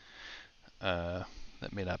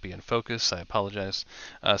 That may not be in focus. I apologize.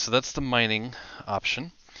 So that's the mining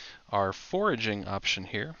option. Our foraging option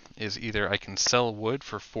here is either I can sell wood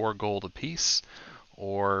for 4 gold apiece,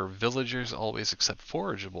 or villagers always accept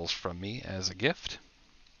forageables from me as a gift.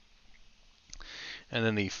 And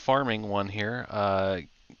then the farming one here,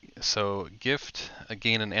 so gift,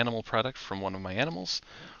 gain an animal product from one of my animals,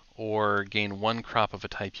 or gain 1 crop of a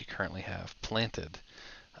type you currently have planted.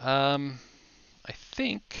 I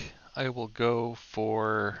think I will go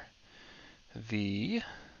for the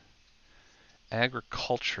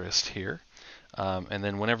agriculturist here, and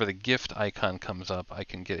then whenever the gift icon comes up, I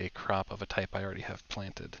can get a crop of a type I already have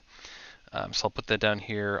planted. So I'll put that down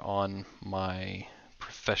here on my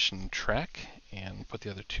profession track and put the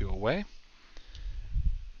other 2 away.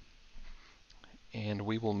 And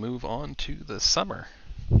we will move on to the summer.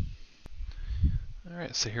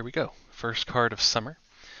 Alright, so here we go. First card of summer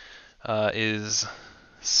is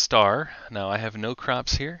Star. Now I have no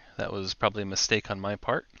crops here. That was probably a mistake on my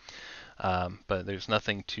part, but there's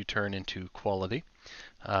nothing to turn into quality.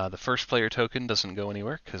 The first player token doesn't go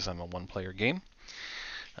anywhere because I'm a 1-player game.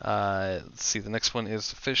 Let's see, the next one is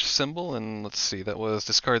the fish symbol, and let's see, that was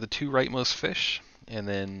discard the 2 rightmost fish, and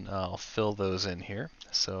then I'll fill those in here.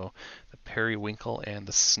 So the periwinkle and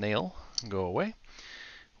the snail go away.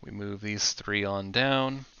 We move these 3 on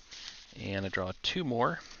down, and I draw 2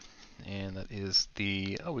 more. And that is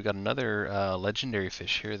the, oh, we got another legendary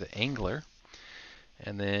fish here, the angler.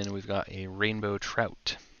 And then we've got a rainbow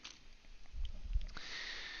trout.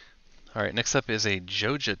 All right, next up is a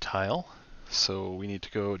Joja tile. So we need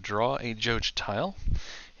to go draw a Joja tile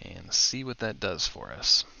and see what that does for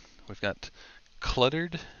us. We've got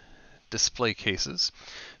cluttered display cases,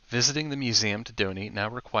 Visiting the museum to donate now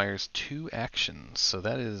requires 2 actions, so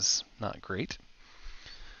that is not great.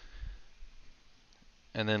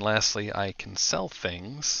 And then lastly, I can sell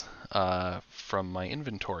things from my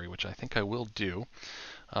inventory, which I think I will do.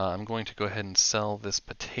 I'm going to go ahead and sell this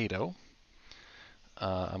potato.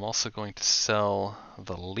 I'm also going to sell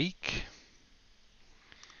the leek.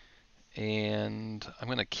 And I'm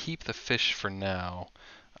going to keep the fish for now,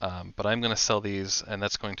 but I'm going to sell these, and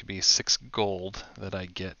that's going to be 6 gold that I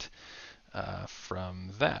get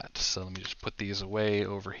from that. So let me just put these away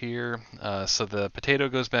over here. So the potato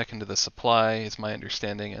goes back into the supply, is my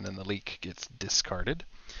understanding, and then the leek gets discarded.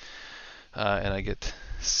 And I get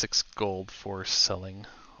 6 gold for selling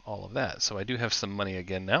all of that. So I do have some money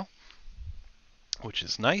again now, which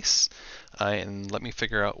is nice. And let me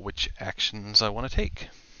figure out which actions I want to take.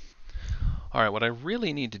 Alright, what I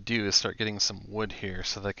really need to do is start getting some wood here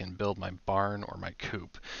so that I can build my barn or my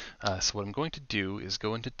coop. So what I'm going to do is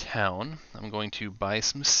go into town. I'm going to buy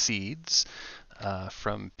some seeds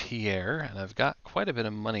from Pierre, and I've got quite a bit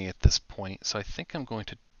of money at this point, so I think I'm going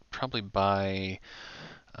to probably buy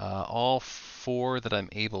all 4 that I'm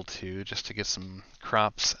able to, just to get some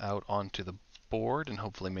crops out onto the board and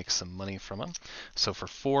hopefully make some money from them. So for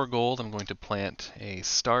 4 gold, I'm going to plant a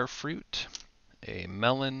star fruit, a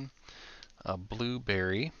melon, a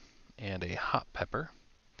blueberry, and a hot pepper.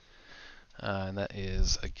 And that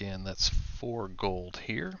is, again, that's 4 gold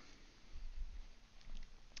here.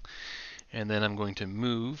 And then I'm going to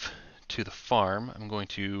move to the farm. I'm going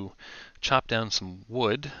to chop down some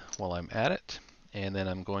wood while I'm at it. And then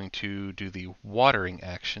I'm going to do the watering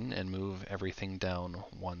action and move everything down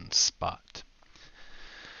 1 spot.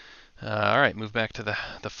 Alright, move back to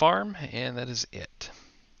the farm, and that is it.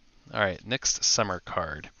 Alright, next summer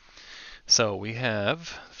card. So we have,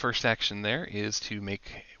 first action there is to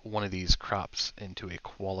make one of these crops into a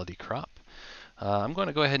quality crop. I'm going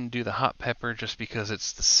to go ahead and do the hot pepper just because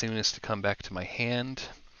it's the soonest to come back to my hand.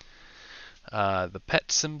 The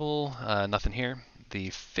pet symbol, nothing here.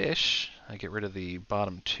 The fish, I get rid of the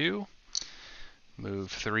bottom 2, move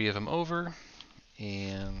 3 of them over,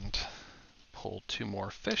 and pull 2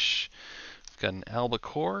 more fish. We've got an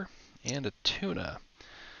albacore and a tuna.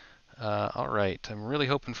 Alright, I'm really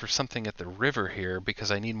hoping for something at the river here because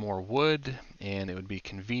I need more wood, and it would be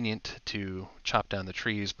convenient to chop down the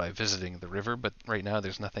trees by visiting the river, but right now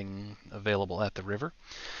there's nothing available at the river.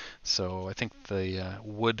 So I think the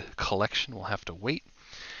wood collection will have to wait.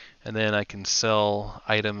 And then I can sell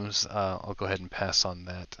items. I'll go ahead and pass on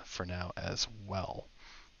that for now as well.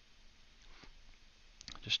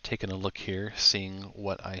 Just taking a look here, seeing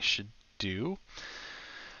what I should do.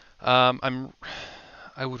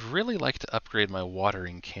 I would really like to upgrade my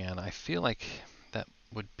watering can. I feel like that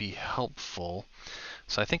would be helpful.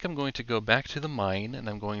 So I think I'm going to go back to the mine, and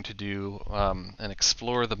I'm going to do an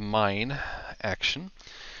explore the mine action.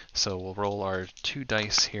 So we'll roll our 2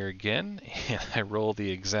 dice here again, and I roll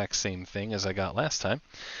the exact same thing as I got last time,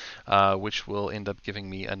 which will end up giving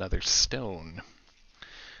me another stone.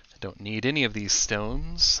 I don't need any of these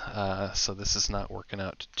stones, so this is not working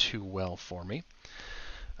out too well for me.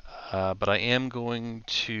 But I am going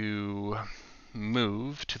to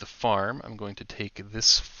move to the farm. I'm going to take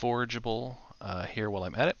this forageable here while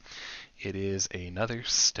I'm at it. It is another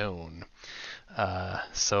stone.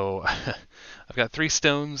 So I've got 3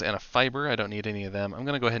 stones and a fiber. I don't need any of them. I'm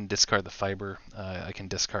going to go ahead and discard the fiber. I can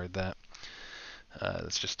discard that.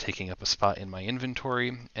 It's just taking up a spot in my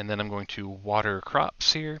inventory. And then I'm going to water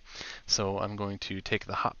crops here. So I'm going to take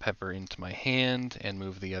the hot pepper into my hand and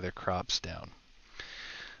move the other crops down.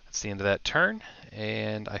 That's the end of that turn,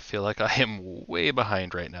 and I feel like I am way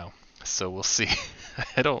behind right now. So we'll see.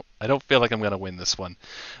 I don't feel like I'm going to win this one.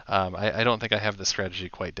 I don't think I have the strategy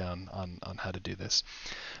quite down on how to do this.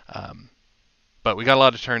 But we got a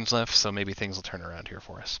lot of turns left, so maybe things will turn around here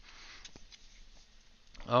for us.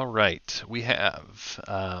 All right, we have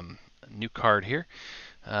a new card here.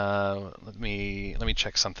 Let me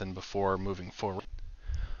check something before moving forward.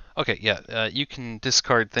 Okay, yeah, you can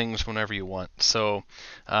discard things whenever you want. So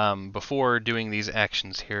before doing these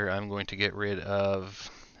actions here, I'm going to get rid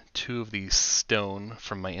of 2 of these stone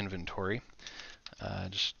from my inventory.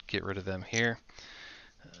 Just get rid of them here.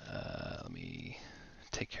 Let me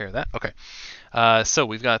take care of that. Okay, so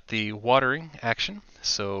we've got the watering action.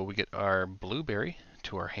 So we get our blueberry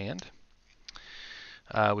to our hand.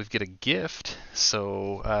 We get a gift,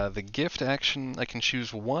 so the gift action, I can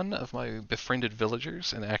choose 1 of my befriended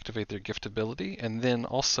villagers and activate their gift ability, and then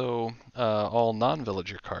also all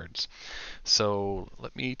non-villager cards. So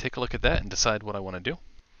let me take a look at that and decide what I want to do.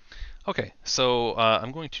 Okay, so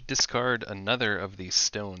I'm going to discard another of these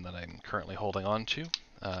stone that I'm currently holding on to,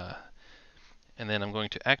 And then I'm going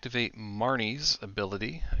to activate Marnie's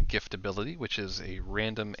ability, gift ability, which is a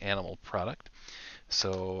random animal product.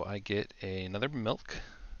 So I get another milk,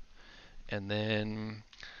 and then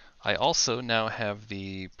I also now have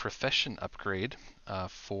the profession upgrade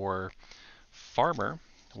for farmer,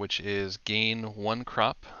 which is gain one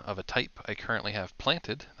crop of a type I currently have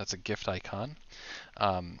planted. That's a gift icon.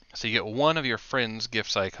 So you get one of your friends'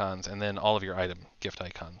 gifts icons and then all of your item gift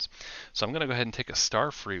icons. So I'm going to go ahead and take a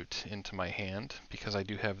star fruit into my hand because I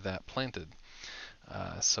do have that planted.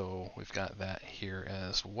 So we've got that here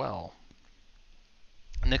as well.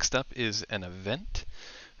 Next up is an event.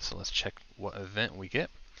 So let's check what event we get.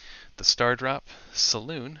 The Star Drop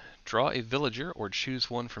Saloon. Draw a villager or choose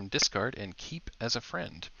one from discard and keep as a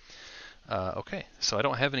friend. Okay, so I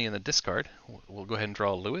don't have any in the discard. We'll go ahead and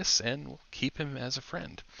draw Lewis and we'll keep him as a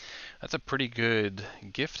friend. That's a pretty good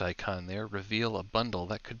gift icon there. Reveal a bundle.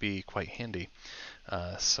 That could be quite handy.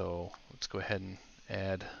 So let's go ahead and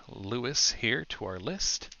add Lewis here to our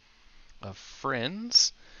list of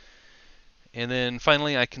friends. And then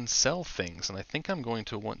finally I can sell things, and I think I'm going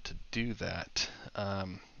to want to do that.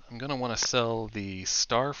 I'm going to want to sell the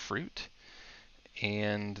star fruit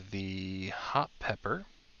and the hot pepper,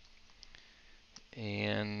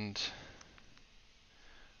 and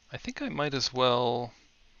I think I might as well,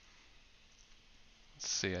 let's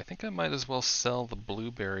see, I think I might as well sell the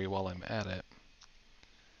blueberry while I'm at it.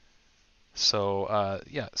 So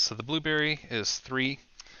yeah, so the blueberry is 3,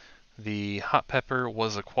 the hot pepper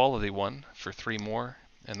was a quality one for 3 more,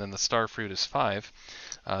 and then the star fruit is 5.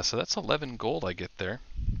 So that's 11 gold I get there.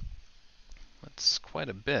 That's quite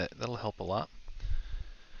a bit. That'll help a lot.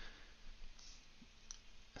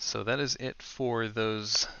 So that is it for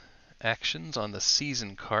those actions on the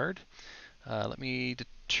season card. Let me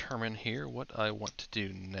determine here what I want to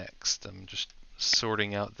do next. I'm just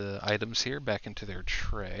sorting out the items here back into their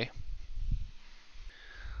tray.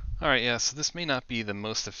 Alright, yeah, so this may not be the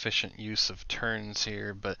most efficient use of turns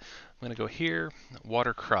here, but I'm going to go here,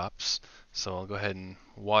 water crops. So I'll go ahead and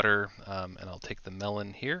water, and I'll take the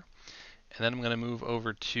melon here. And then I'm going to move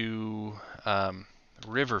over to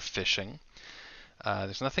river fishing.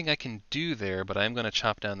 There's nothing I can do there, but I'm going to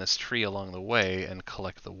chop down this tree along the way and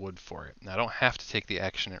collect the wood for it. Now, I don't have to take the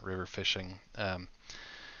action at river fishing.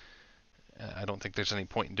 I don't think there's any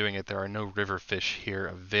point in doing it. There are no river fish here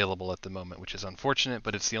available at the moment, which is unfortunate,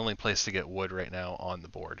 but it's the only place to get wood right now on the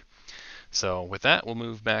board. So with that, we'll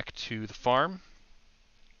move back to the farm.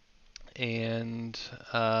 And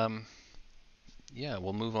yeah,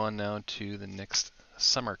 we'll move on now to the next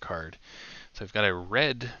summer card. So I've got a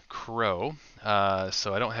red crow,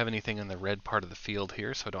 so I don't have anything in the red part of the field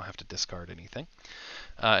here, so I don't have to discard anything.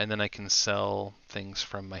 And then I can sell things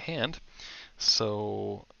from my hand.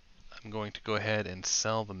 So I'm going to go ahead and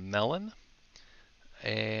sell the melon,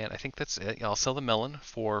 and I think that's it. I'll sell the melon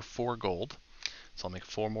for 4 gold, so I'll make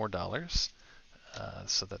 $4 more.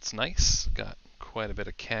 So that's nice. Got quite a bit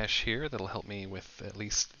of cash here that'll help me with at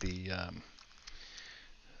least the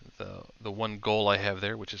one goal I have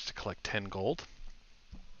there, which is to collect 10 gold.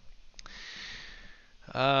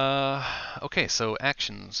 Okay, so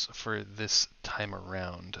actions for this time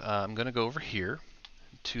around. I'm going to go over here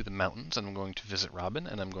to the mountains, and I'm going to visit Robin,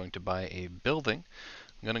 and I'm going to buy a building.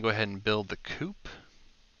 I'm going to go ahead and build the coop.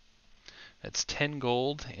 That's 10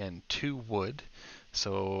 gold and 2 wood.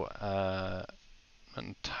 So I'm not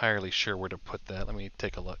entirely sure where to put that. Let me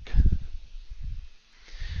take a look.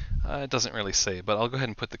 It doesn't really say, but I'll go ahead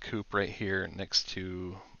and put the coop right here next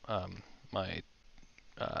to my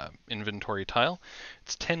inventory tile.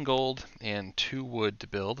 It's 10 gold and 2 wood to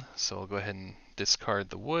build, so I'll go ahead and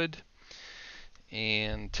discard the wood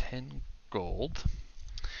and 10 gold.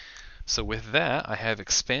 So with that, I have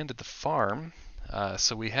expanded the farm.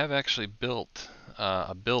 So we have actually built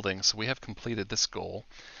a building, so we have completed this goal.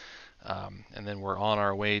 And then we're on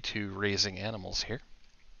our way to raising animals here.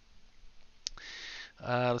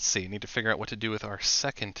 Let's see, need to figure out what to do with our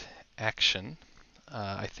second action.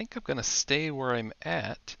 I think I'm going to stay where I'm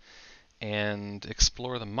at and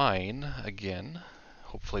explore the mine again.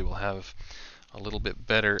 Hopefully we'll have a little bit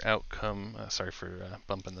better outcome. Sorry for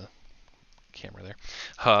bumping the camera there.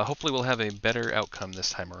 Hopefully we'll have a better outcome this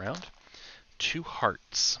time around. 2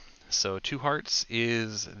 hearts. So 2 hearts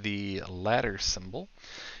is the ladder symbol.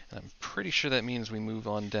 And I'm pretty sure that means we move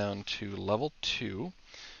on down to level 2.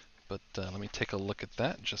 But let me take a look at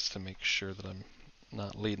that just to make sure that I'm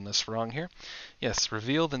not leading us wrong here. Yes,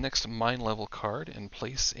 reveal the next mine level card and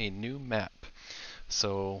place a new map.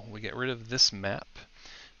 So we get rid of this map.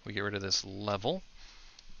 We get rid of this level.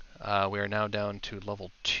 We are now down to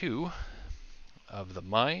level 2 of the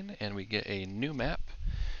mine, and we get a new map.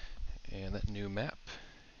 And that new map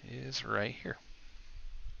is right here.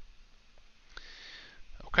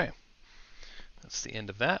 Okay, that's the end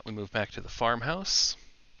of that. We move back to the farmhouse.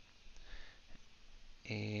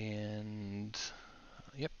 And,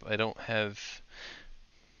 yep, I don't have...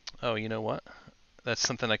 Oh, you know what? That's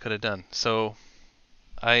something I could have done. So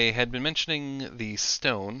I had been mentioning the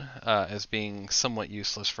stone as being somewhat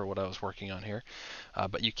useless for what I was working on here,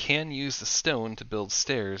 but you can use the stone to build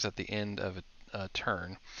stairs at the end of a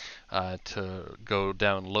turn to go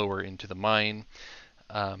down lower into the mine.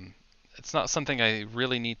 It's not something I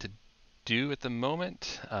really need to do at the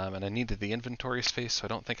moment, and I needed the inventory space, so I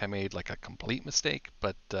don't think I made like a complete mistake,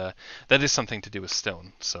 but that is something to do with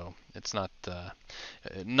stone, so it's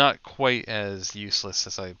not quite as useless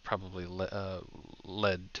as I probably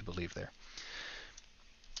led to believe there.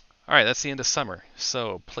 Alright, that's the end of summer.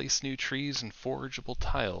 So, place new trees and forageable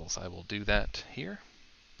tiles. I will do that here.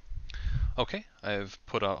 Okay, I've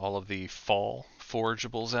put out all of the fall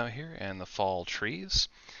forageables out here and the fall trees.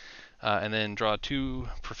 And then draw 2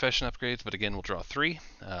 profession upgrades, but again, we'll draw 3.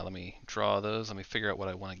 Let me draw those. Let me figure out what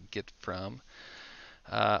I want to get from.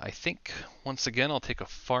 I think, once again, I'll take a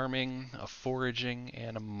farming, a foraging,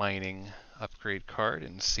 and a mining upgrade card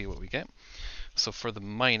and see what we get. So for the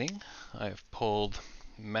mining, I've pulled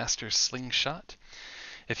Master Slingshot.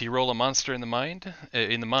 If you roll a monster in the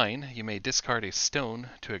mine, you may discard a stone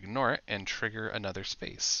to ignore it and trigger another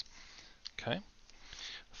space. Okay.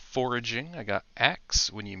 Foraging, I got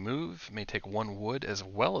axe. When you move, you may take 1 wood as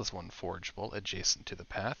well as 1 forageable adjacent to the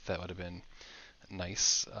path. That would have been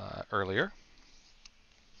nice earlier.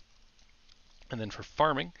 And then for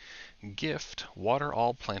farming, gift, water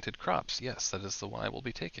all planted crops. Yes, that is the one I will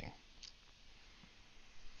be taking.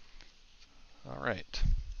 Alright.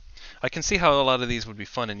 I can see how a lot of these would be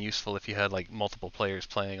fun and useful if you had like multiple players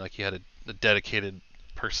playing, like you had a dedicated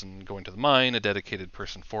person going to the mine, a dedicated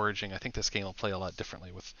person foraging. I think this game will play a lot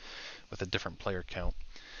differently with a different player count.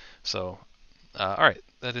 So, alright,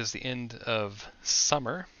 that is the end of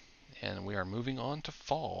summer, and we are moving on to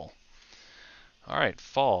fall. Alright,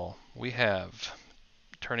 fall. We have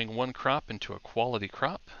turning 1 crop into a quality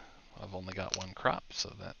crop. I've only got 1 crop,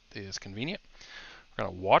 so that is convenient. We're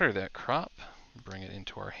going to water that crop, bring it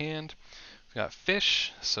into our hand. We've got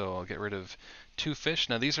fish, so I'll get rid of 2 fish.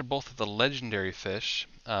 Now these are both of the legendary fish,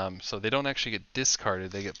 so they don't actually get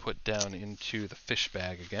discarded, they get put down into the fish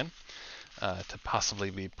bag again to possibly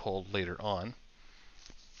be pulled later on.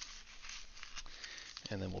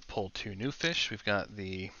 And then we'll pull 2 new fish. We've got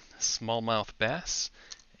the smallmouth bass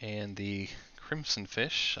and the crimson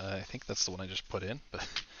fish. I think that's the one I just put in, but I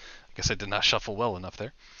guess I did not shuffle well enough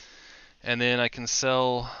there. And then I can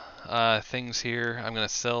sell things here. I'm going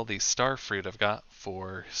to sell the star fruit I've got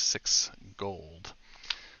for 6 gold.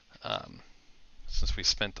 Since we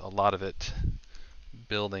spent a lot of it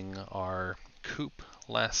building our coop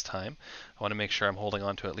last time, I want to make sure I'm holding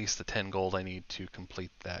on to at least the 10 gold I need to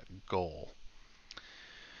complete that goal.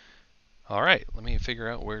 Alright, let me figure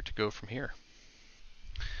out where to go from here.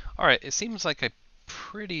 Alright, it seems like I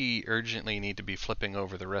pretty urgently need to be flipping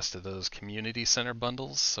over the rest of those community center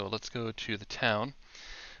bundles, so let's go to the town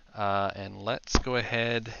and let's go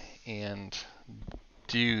ahead and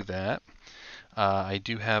do that. I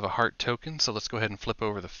do have a heart token, so let's go ahead and flip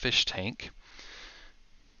over the fish tank,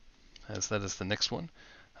 as that is the next one.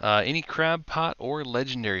 Any crab pot or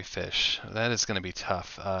legendary fish, that is going to be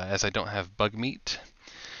tough, as I don't have bug meat.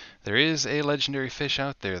 There is a legendary fish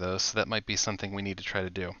out there, though, so that might be something we need to try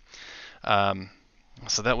to do.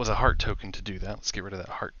 So that was a heart token to do that. Let's get rid of that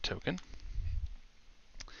heart token.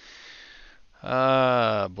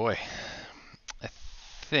 Boy. I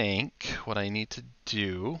think what I need to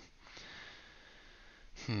do...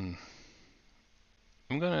 I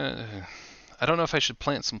don't know if I should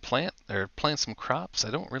plant some crops.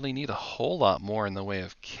 I don't really need a whole lot more in the way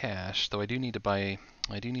of cash, though I do need to buy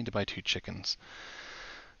 2 chickens.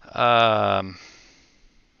 The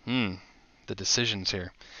decisions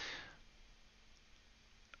here.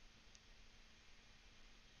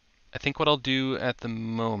 I think what I'll do at the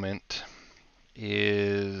moment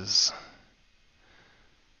is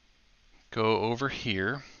go over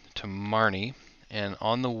here to Marnie, and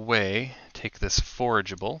on the way take this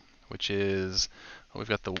forageable, which is we've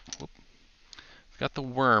got the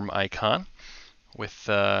worm icon with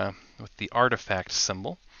the artifact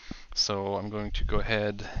symbol. So I'm going to go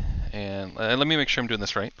ahead and let me make sure I'm doing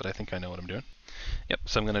this right, but I think I know what I'm doing. Yep,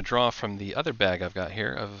 so I'm going to draw from the other bag I've got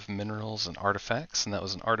here of minerals and artifacts, and that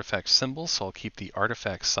was an artifact symbol, so I'll keep the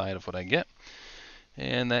artifact side of what I get.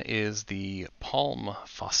 And that is the palm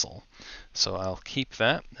fossil. So I'll keep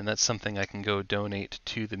that, and that's something I can go donate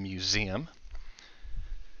to the museum.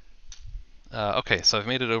 Okay, so I've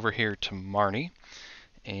made it over here to Marnie,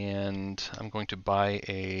 and I'm going to buy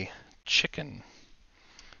a chicken.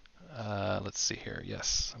 Let's see here.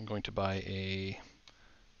 Yes, I'm going to buy a...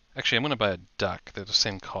 Actually, I'm going to buy a duck. They're the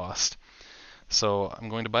same cost. So I'm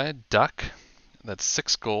going to buy a duck. That's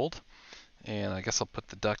 6 gold. And I guess I'll put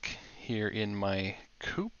the duck here in my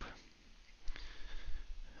coop.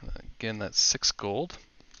 Again, that's 6 gold.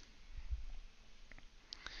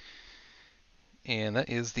 And that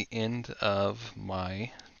is the end of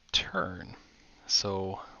my turn.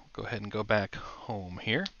 So go ahead and go back home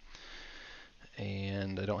here.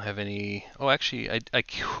 And I don't have any... Oh, actually, I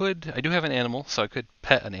do have an animal, so I could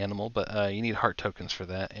pet an animal, but you need heart tokens for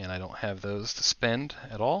that, and I don't have those to spend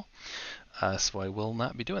at all, so I will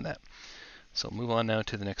not be doing that. So move on now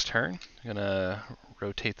to the next turn. I'm going to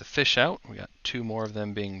rotate the fish out. We got 2 more of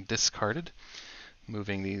them being discarded.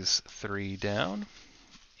 Moving these 3 down,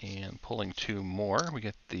 and pulling 2 more. We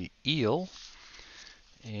get the eel,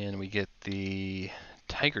 and we get the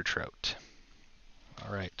tiger trout.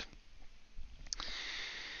 All right.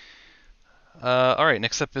 Alright,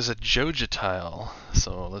 next up is a Joja tile.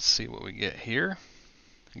 So let's see what we get here.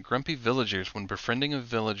 Grumpy villagers. When befriending a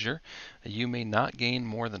villager, you may not gain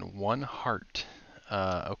more than 1 heart.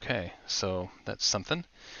 Okay, so that's something.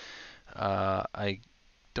 I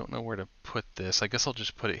don't know where to put this. I guess I'll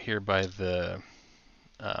just put it here by the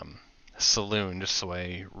saloon, just so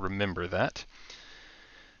I remember that.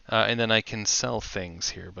 And then I can sell things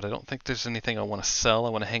here, but I don't think there's anything I want to sell. I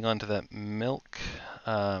want to hang on to that milk.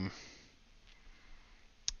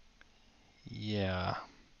 Yeah.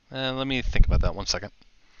 Let me think about that 1 second.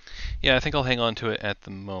 Yeah, I think I'll hang on to it at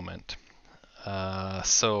the moment.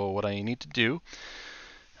 So what I need to do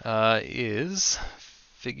is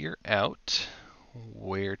figure out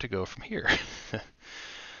where to go from here.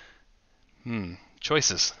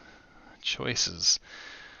 Choices. Choices.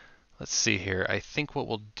 Let's see here. I think what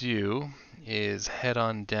we'll do is head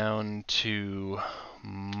on down to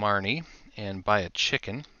Marnie and buy a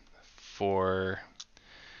chicken for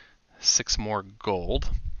 6 more gold.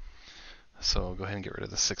 So I'll go ahead and get rid of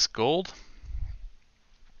the 6 gold.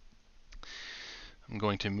 I'm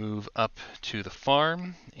going to move up to the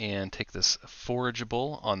farm and take this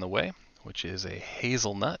forageable on the way, which is a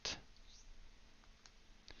hazelnut.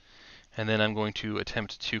 And then I'm going to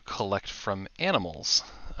attempt to collect from animals.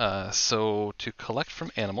 So to collect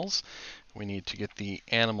from animals, we need to get the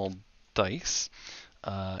animal dice,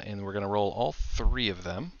 and we're going to roll all 3 of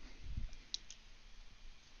them.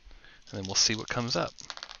 And then we'll see what comes up.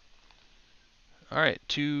 Alright,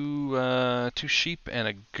 2 sheep and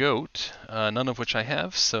a goat, none of which I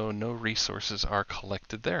have, so no resources are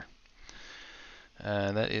collected there.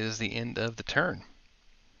 And that is the end of the turn.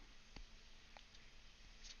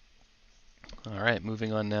 Alright,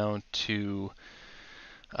 moving on now to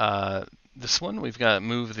this one. We've got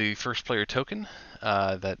move the first player token.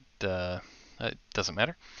 That doesn't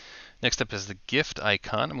matter. Next up is the gift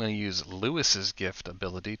icon. I'm going to use Lewis's gift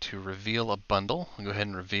ability to reveal a bundle. I'll go ahead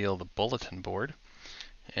and reveal the bulletin board.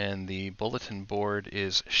 And the bulletin board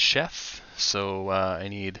is chef, so I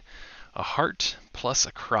need a heart plus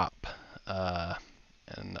a crop.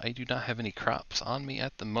 And I do not have any crops on me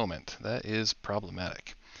at the moment. That is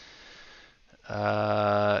problematic.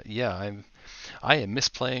 Yeah, I am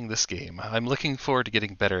misplaying this game. I'm looking forward to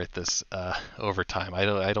getting better at this over time.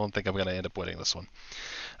 I don't think I'm going to end up winning this one.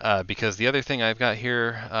 Because the other thing I've got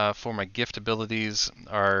here for my gift abilities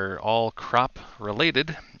are all crop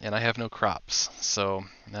related, and I have no crops, so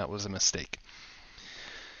that was a mistake.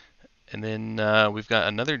 And then we've got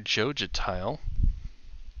another Joja tile.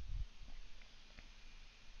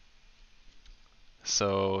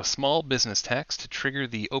 So, small business tax. To trigger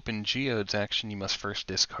the open geodes action, you must first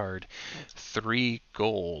discard 3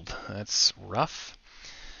 gold. That's rough.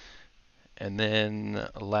 And then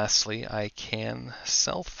lastly, I can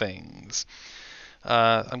sell things.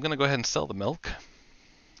 I'm going to go ahead and sell the milk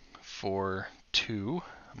for 2.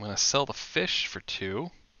 I'm going to sell the fish for 2.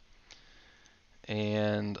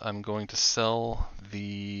 And I'm going to sell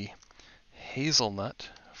the hazelnut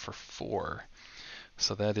for 4.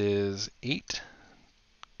 So that is 8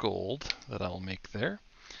 gold that I'll make there.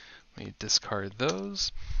 Let me discard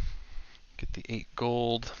those. Get the 8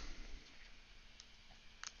 gold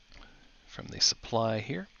from the supply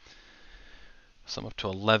here. So I'm up to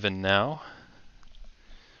 11 now.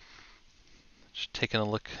 Just taking a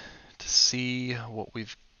look to see what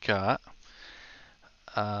we've got.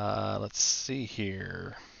 Let's see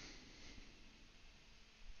here.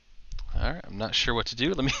 All right, I'm not sure what to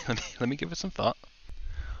do. Let me give it some thought.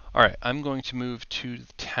 All right, I'm going to move to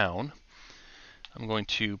the town. I'm going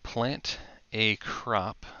to plant a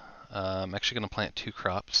crop. I'm actually going to plant 2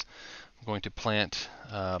 crops. I'm going to plant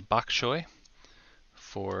bok choy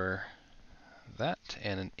for that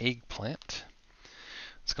and an eggplant.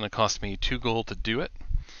 It's going to cost me 2 gold to do it.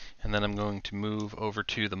 And then I'm going to move over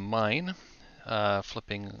to the mine,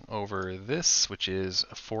 flipping over this, which is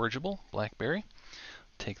a forageable blackberry.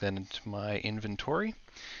 Take that into my inventory.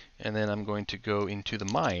 And then I'm going to go into the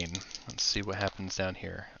mine. Let's see what happens down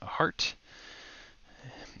here. A heart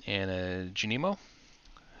and a Junimo.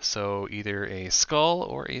 So either a skull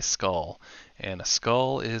or a skull. And a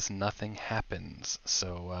skull is nothing happens.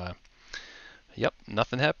 So, yep,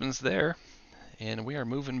 nothing happens there. And we are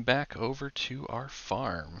moving back over to our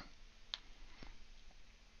farm.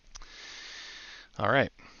 All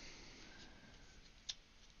right.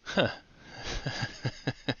 Huh.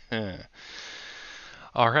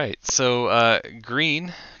 All right, so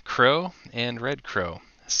green crow and red crow.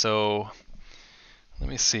 So let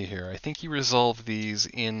me see here. I think you resolve these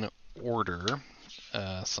in order.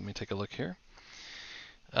 So let me take a look here.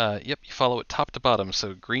 Yep, you follow it top to bottom.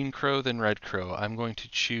 So green crow, then red crow. I'm going to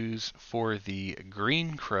choose for the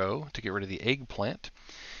green crow to get rid of the eggplant.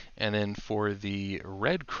 And then for the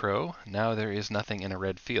red crow, now there is nothing in a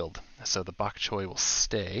red field. So the bok choy will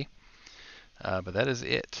stay. But that is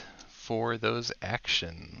it for those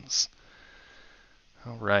actions.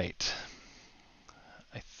 All right.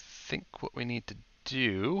 I think what we need to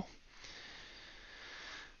do...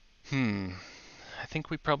 I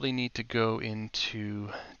think we probably need to go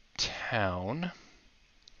into town.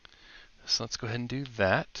 So let's go ahead and do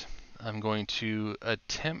that. I'm going to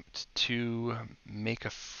attempt to make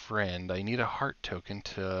a friend. I need a heart token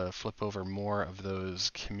to flip over more of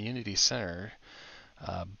those community center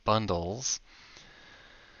bundles.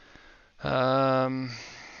 That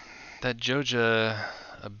Joja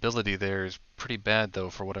ability there is pretty bad,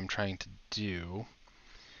 though, for what I'm trying to do.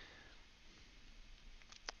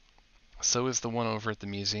 So is the one over at the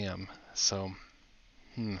museum. So,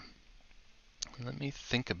 let me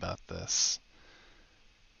think about this.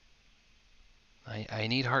 I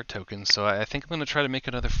need heart tokens, so I think I'm going to try to make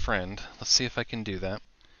another friend. Let's see if I can do that.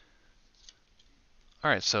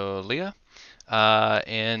 Alright, so Leah.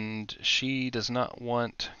 And she does not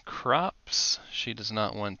want crops. She does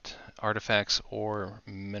not want artifacts or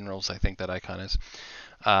minerals, I think that icon is.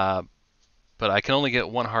 But I can only get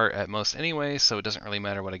 1 heart at most anyway, so it doesn't really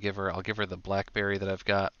matter what I give her. I'll give her the blackberry that I've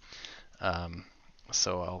got.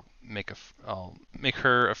 So I'll make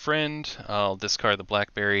her a friend. I'll discard the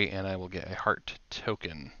blackberry, and I will get a heart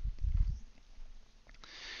token.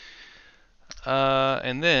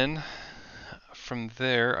 And then from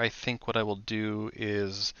there, I think what I will do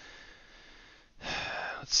is,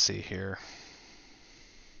 let's see here.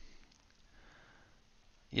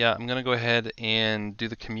 Yeah, I'm going to go ahead and do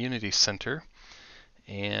the community center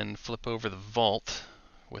and flip over the vault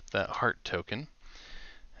with that heart token.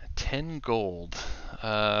 10 gold.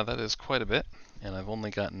 That is quite a bit, and I've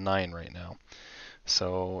only got 9 right now.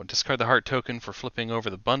 So discard the heart token for flipping over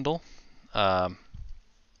the bundle, but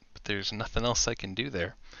there's nothing else I can do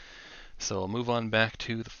there. So I'll move on back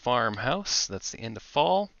to the farmhouse. That's the end of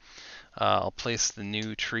fall. I'll place the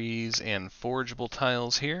new trees and forageable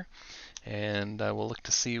tiles here, and I will look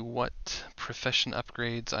to see what profession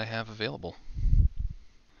upgrades I have available.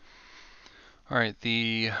 Alright,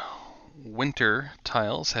 the winter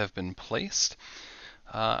tiles have been placed.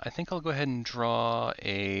 I think I'll go ahead and draw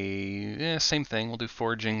same thing. We'll do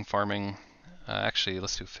foraging, farming. Actually,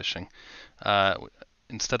 let's do fishing.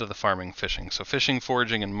 Instead of the farming, fishing. So fishing,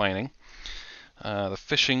 foraging, and mining. The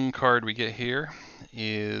fishing card we get here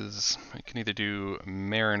is, you can either do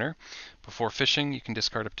Mariner. Before fishing, you can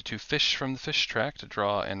discard up to 2 fish from the fish track to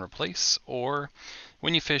draw and replace, or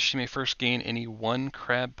when you fish, you may first gain any 1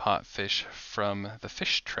 crab pot fish from the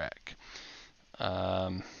fish track.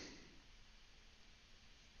 I'm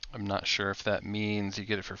not sure if that means you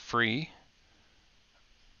get it for free.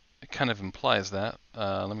 It kind of implies that.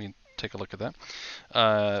 Let me take a look at that.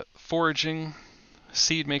 Foraging.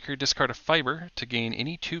 Seed maker, discard a fiber to gain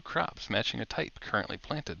any 2 crops matching a type currently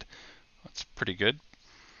planted. That's pretty good.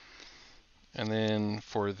 And then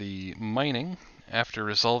for the mining, after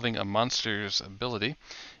resolving a monster's ability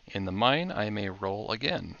in the mine, I may roll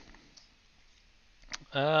again.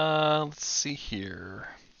 Let's see here.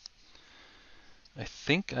 I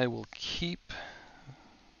think I will keep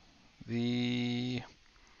the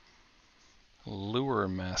lure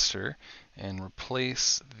master and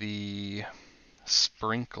replace the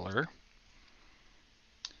sprinkler.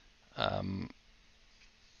 Yeah,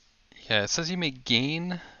 it says you may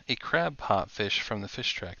gain a crab pot fish from the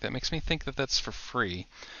fish track. That makes me think that that's for free.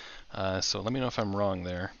 So let me know if I'm wrong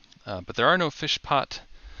there. But there are no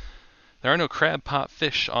crab pot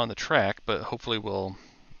fish on the track, but hopefully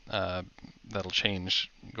that'll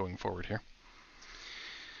change going forward here.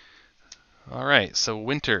 All right, so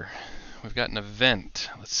winter. we've got an event.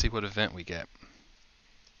 Let's see what event we get.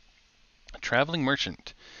 Traveling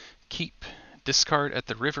Merchant. Keep. Discard at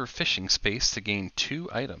the river fishing space to gain 2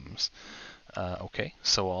 items. Okay,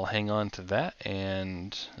 so I'll hang on to that,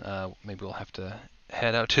 and maybe we'll have to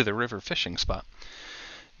head out to the river fishing spot.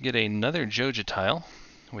 Get another Joja tile,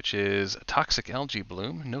 which is Toxic Algae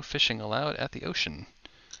Bloom. No fishing allowed at the ocean.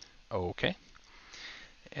 Okay.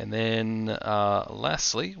 And then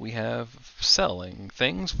lastly, we have selling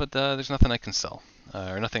things, but there's nothing I can sell,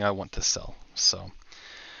 or nothing I want to sell. So,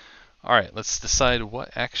 all right, let's decide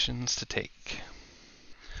what actions to take.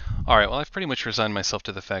 All right, well, I've pretty much resigned myself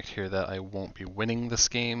to the fact here that I won't be winning this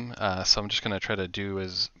game, so I'm just going to try to do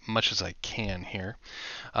as much as I can here.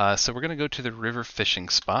 So we're going to go to the river fishing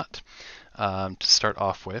spot to start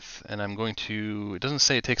off with, and I'm going to, it doesn't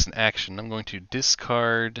say it takes an action, I'm going to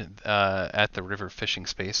discard at the river fishing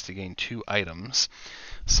space to gain 2 items.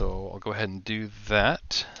 So I'll go ahead and do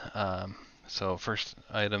that. So first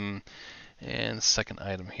item and second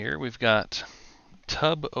item here, we've got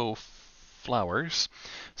Tub o' Flowers.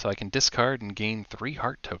 So I can discard and gain 3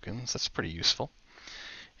 heart tokens. That's pretty useful.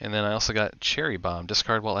 And then I also got Cherry Bomb.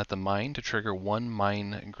 Discard while at the mine to trigger 1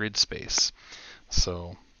 mine grid space.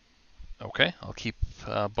 So, okay, I'll keep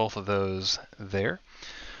both of those there.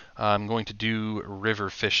 I'm going to do river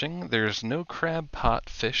fishing. There's no crab pot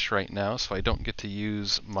fish right now, so I don't get to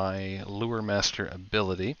use my Lure Master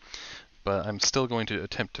ability. But I'm still going to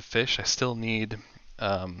attempt to fish. I still need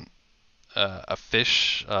a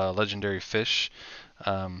fish, legendary fish.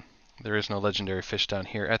 There is no legendary fish down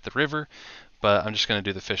here at the river, but I'm just going to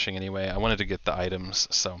do the fishing anyway. I wanted to get the items,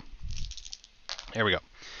 so here we go.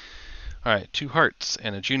 All right, 2 hearts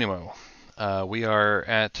and a Junimo. We are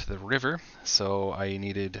at the river, so I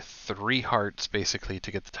needed 3 hearts basically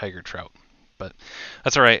to get the tiger trout. But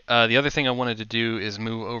that's all right. The other thing I wanted to do is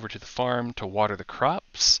move over to the farm to water the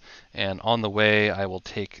crops, and on the way I will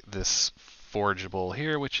take this forageable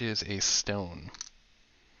here, which is a stone.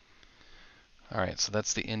 Alright, so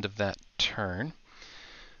that's the end of that turn.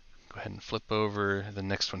 Go ahead and flip over the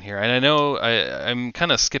next one here. And I know I'm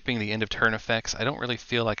kind of skipping the end of turn effects. I don't really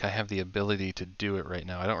feel like I have the ability to do it right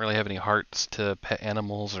now. I don't really have any hearts to pet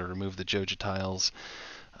animals or remove the Joja tiles.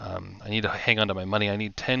 I need to hang on to my money. I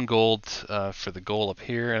need 10 gold for the goal up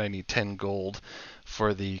here, and I need 10 gold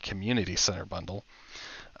for the community center bundle.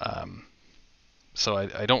 So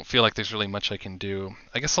I don't feel like there's really much I can do.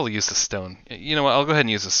 I guess I'll use the stone. You know what, I'll go ahead and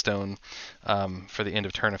use the stone for the end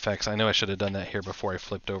of turn effects. I know I should have done that here before I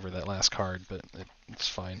flipped over that last card, but it's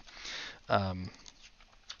fine.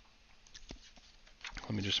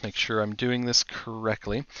 Let me just make sure I'm doing this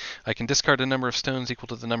correctly. I can discard a number of stones equal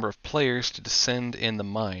to the number of players to descend in the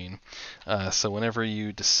mine. So whenever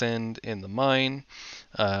you descend in the mine,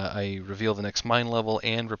 I reveal the next mine level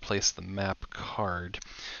and replace the map card.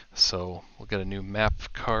 So we'll get a new map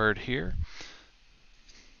card here.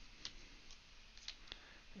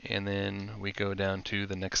 And then we go down to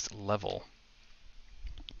the next level.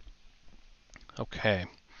 Okay.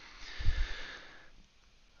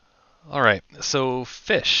 Alright, so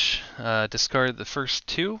fish. Discard the first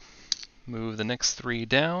 2, move the next 3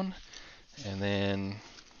 down, and then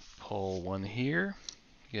pull 1 here.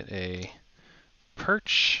 Get a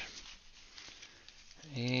perch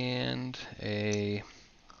and a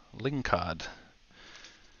lingcod.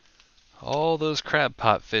 All those crab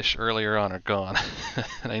pot fish earlier on are gone,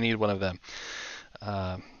 and I need one of them.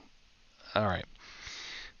 Alright.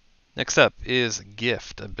 Next up is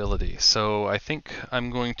gift ability. So I think I'm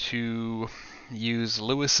going to use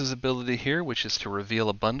Lewis's ability here, which is to reveal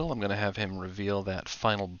a bundle. I'm going to have him reveal that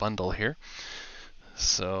final bundle here.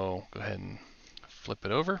 So go ahead and flip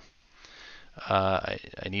it over. I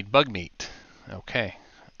need bug meat. Okay.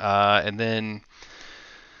 And then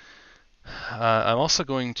I'm also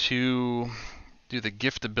going to do the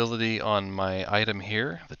gift ability on my item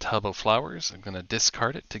here, the tub of flowers. I'm going to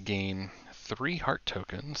discard it to gain 3 heart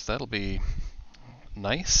tokens. That'll be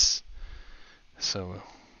nice. So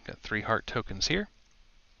got 3 heart tokens here.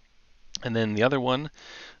 And then the other one,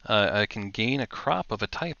 I can gain a crop of a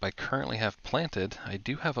type I currently have planted. I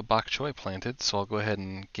do have a bok choy planted, so I'll go ahead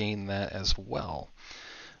and gain that as well.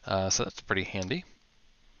 So that's pretty handy.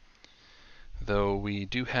 Though we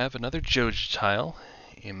do have another Joja tile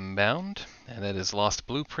inbound, and that is Lost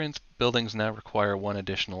Blueprints. Buildings now require 1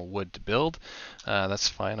 additional wood to build. That's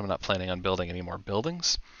fine. I'm not planning on building any more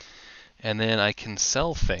buildings. And then I can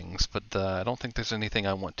sell things, but I don't think there's anything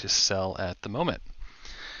I want to sell at the moment.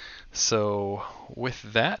 So with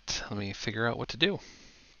that, let me figure out what to do.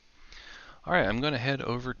 Alright, I'm going to head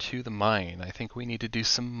over to the mine. I think we need to do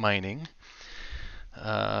some mining.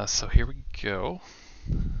 So here we go.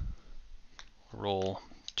 Roll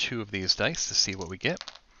 2 of these dice to see what we get.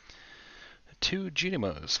 2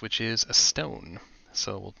 Junimos, which is a stone.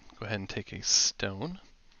 So we'll go ahead and take a stone.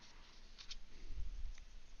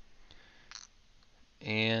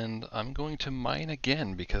 And I'm going to mine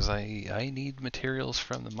again because I need materials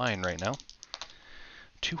from the mine right now.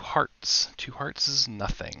 2 hearts. 2 hearts is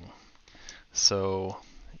nothing. So,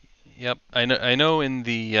 yep, I know in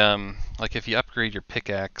the, like if you upgrade your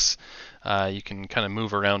pickaxe, you can kind of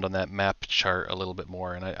move around on that map chart a little bit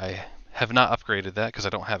more, and I have not upgraded that because I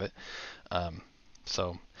don't have it.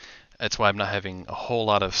 So that's why I'm not having a whole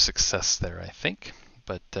lot of success there, I think.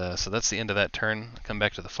 But so that's the end of that turn. I'll come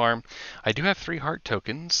back to the farm. I do have 3 heart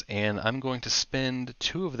tokens, and I'm going to spend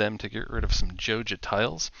 2 of them to get rid of some Joja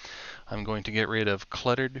tiles. I'm going to get rid of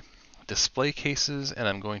cluttered display cases, and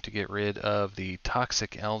I'm going to get rid of the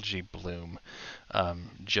toxic algae bloom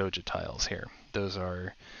Joja tiles here. Those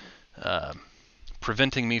are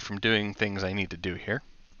preventing me from doing things I need to do here.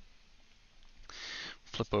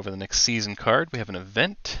 Flip over the next season card. We have an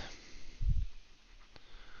event.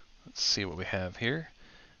 Let's see what we have here.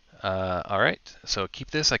 Alright, so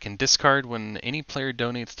keep this. I can discard when any player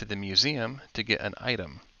donates to the museum to get an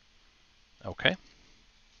item. Okay,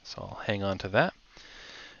 so I'll hang on to that.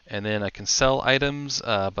 And then I can sell items,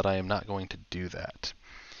 but I am not going to do that.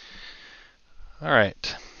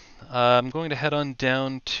 Alright, I'm going to head on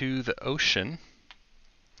down to the ocean.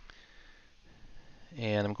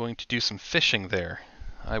 And I'm going to do some fishing there.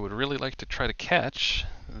 I would really like to try to catch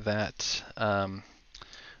that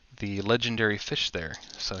the legendary fish there.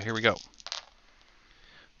 So here we go.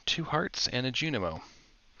 2 hearts and a Junimo.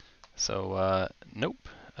 So nope,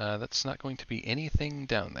 that's not going to be anything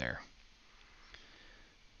down there.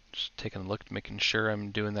 Just taking a look, making sure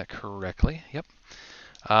I'm doing that correctly. Yep.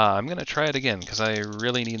 I'm going to try it again because I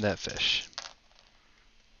really need that fish.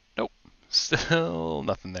 Nope, still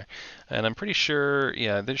nothing there. And I'm pretty sure,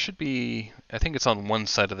 yeah, there should be, I think it's on one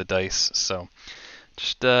side of the dice, so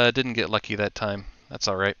just didn't get lucky that time. That's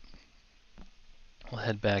alright. We'll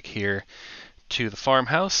head back here to the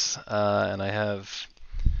farmhouse, and I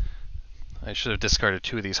should have discarded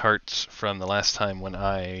 2 of these hearts from the last time when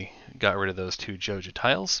I got rid of those 2 Joja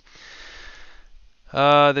tiles.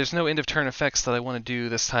 There's no end of turn effects that I want to do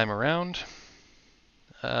this time around,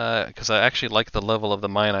 because I actually like the level of the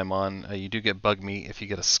mine I'm on. You do get bug meat if you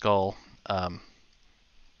get a skull,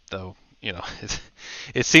 though, you know,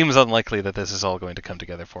 it seems unlikely that this is all going to come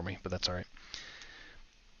together for me, but that's alright.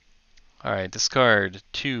 Alright, discard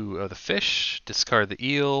 2 of the fish, discard the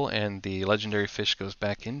eel, and the legendary fish goes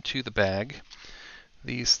back into the bag.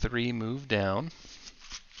 These 3 move down.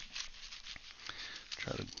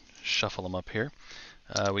 Try to shuffle them up here.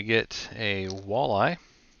 We get a walleye,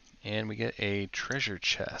 and we get a treasure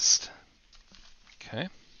chest. Okay.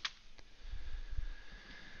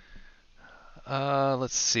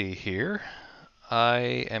 Let's see here.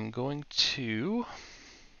 I am going to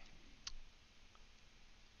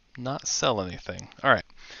not sell anything. Alright.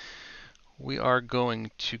 We are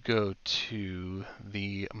going to go to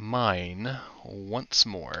the mine once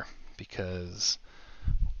more, because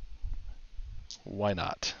why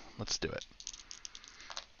not? Let's do it.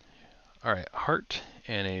 Alright, heart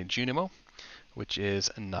and a Junimo, which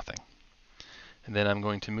is nothing. And then I'm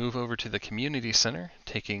going to move over to the community center,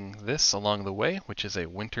 taking this along the way, which is a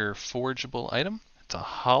winter forageable item. It's a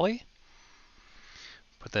holly.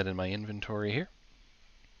 Put that in my inventory here.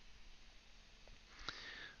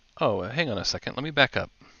 Oh, hang on a second. Let me back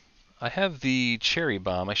up. I have the cherry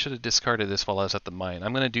bomb. I should have discarded this while I was at the mine.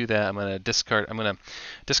 I'm going to do that. I'm going to discard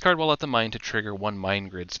while at the mine to trigger 1 mine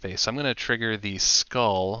grid space. I'm going to trigger the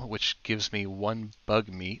skull, which gives me 1 bug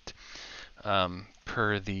meat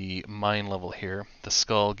per the mine level here. The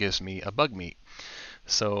skull gives me a bug meat.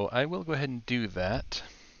 So I will go ahead and do that.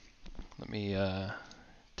 Let me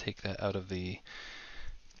take that out of the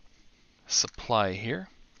supply here.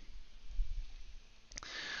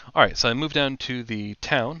 Alright, so I moved down to the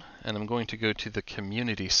town, and I'm going to go to the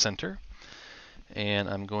community center, and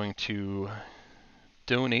I'm going to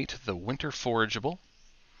donate the winter forageable.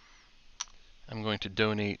 I'm going to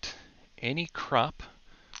donate any crop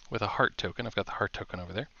with a heart token. I've got the heart token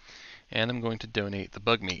over there. And I'm going to donate the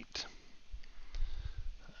bug meat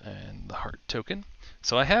and the heart token.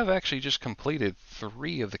 So I have actually just completed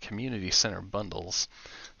 3 of the community center bundles.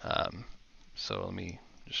 So let me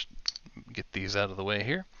just get these out of the way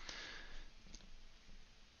here.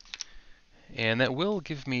 And that will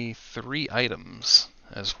give me 3 items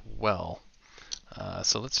as well.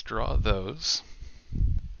 So let's draw those.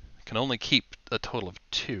 I can only keep a total of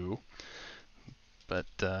 2. But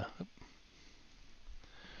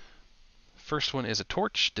first one is a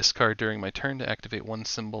torch. Discard during my turn to activate 1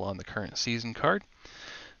 symbol on the current season card.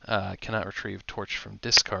 Cannot retrieve torch from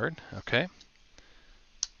discard. Okay.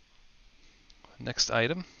 Next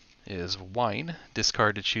item is wine.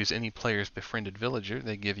 Discard to choose any player's befriended villager.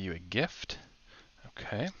 They give you a gift.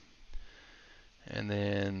 Okay. And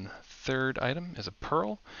then third item is a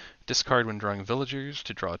pearl. Discard when drawing villagers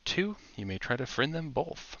to draw 2. You may try to friend them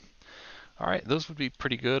both. Alright, those would be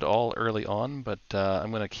pretty good all early on, but I'm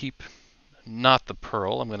going to keep not the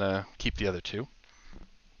pearl. I'm going to keep the other 2.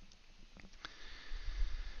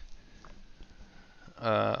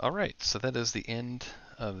 Alright, so that is the end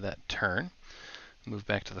of that turn. Move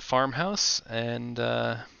back to the farmhouse, and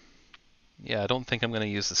yeah, I don't think I'm going to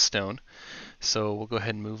use the stone. So we'll go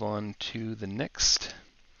ahead and move on to the next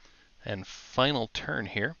and final turn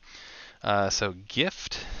here. So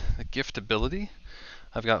gift, the gift ability.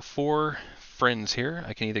 I've got 4 friends here.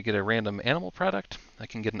 I can either get a random animal product, I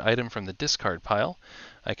can get an item from the discard pile,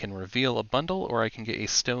 I can reveal a bundle, or I can get a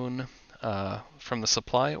stone from the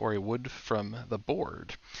supply or a wood from the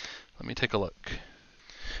board. Let me take a look.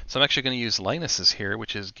 So I'm actually going to use Linus's here,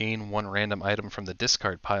 which is gain 1 random item from the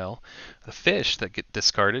discard pile. The fish that get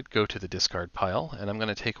discarded go to the discard pile, and I'm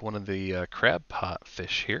going to take one of the crab pot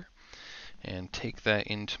fish here and take that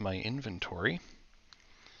into my inventory.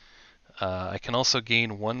 I can also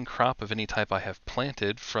gain 1 crop of any type I have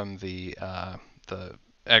planted from the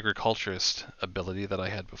agriculturist ability that I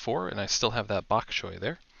had before, and I still have that bok choy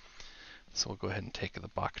there. So we'll go ahead and take the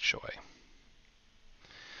bok choy.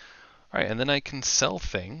 Alright, and then I can sell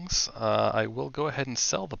things. I will go ahead and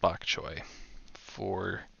sell the bok choy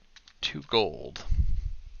for 2 gold.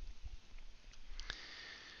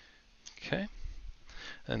 Okay,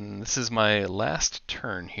 and this is my last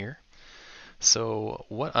turn here. So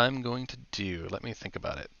what I'm going to do, let me think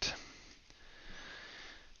about it.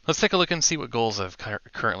 Let's take a look and see what goals I've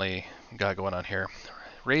currently got going on here.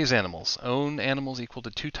 Raise animals. Own animals equal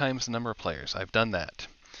to 2 times the number of players. I've done that.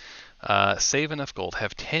 Save enough gold.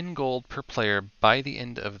 Have 10 gold per player by the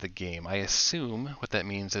end of the game. I assume what that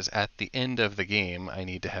means is at the end of the game I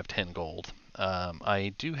need to have 10 gold.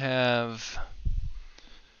 I do have...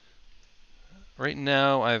 Right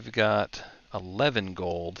now I've got 11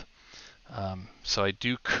 gold. So I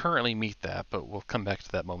do currently meet that, but we'll come back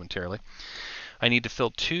to that momentarily. I need to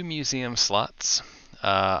fill 2 museum slots.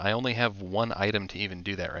 I only have 1 item to even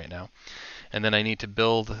do that right now. And then I need to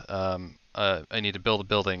build a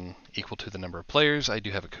building equal to the number of players. I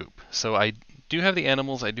do have a coop. So I do have the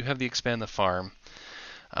animals, I do have the expand the farm.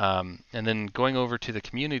 And then going over to the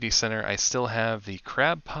community center, I still have the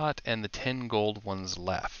crab pot and the 10 gold ones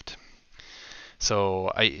left.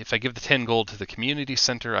 So if I give the 10 gold to the community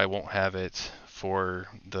center, I won't have it for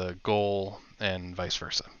the goal and vice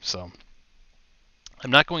versa. So I'm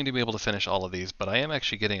not going to be able to finish all of these, but I am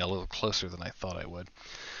actually getting a little closer than I thought I would.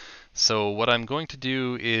 So what I'm going to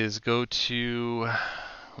do is go to,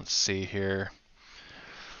 let's see here.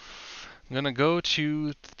 I'm going to go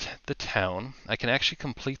to the town. I can actually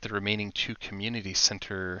complete the remaining 2 community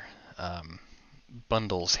center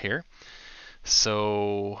bundles here.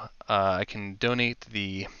 So I can donate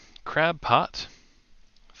the crab pot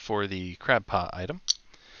for the crab pot item,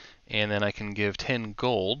 and then I can give 10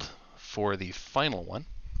 gold for the final one.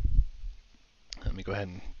 Let me go ahead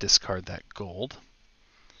and discard that gold.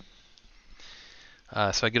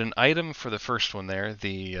 So I get an item for the first one there,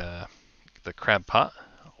 the crab pot.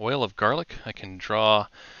 Oil of garlic. I can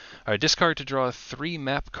discard to draw 3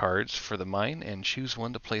 map cards for the mine and choose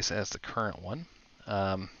one to place as the current one.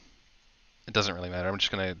 It doesn't really matter. I'm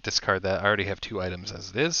just going to discard that. I already have 2 items as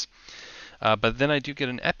it is. But then I do get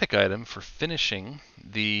an epic item for finishing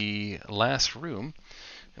the last room,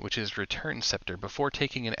 which is Return Scepter. Before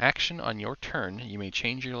taking an action on your turn, you may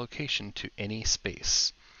change your location to any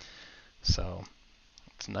space. So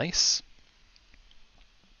it's nice.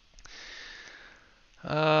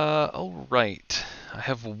 Alright. I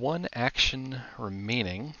have 1 action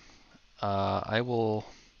remaining. I will...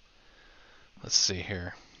 Let's see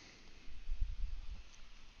here.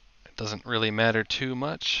 It doesn't really matter too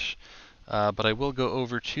much, but I will go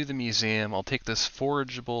over to the museum. I'll take this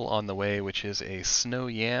forageable on the way, which is a snow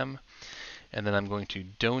yam, and then I'm going to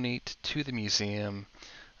donate to the museum.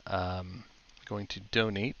 Going to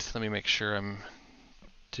donate. Let me make sure I'm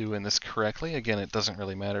doing this correctly. Again, it doesn't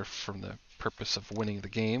really matter from the purpose of winning the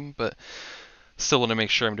game, but still want to make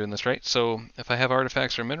sure I'm doing this right. So if I have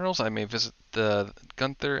artifacts or minerals, I may visit the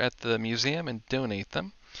Gunther at the museum and donate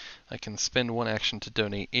them. I can spend 1 action to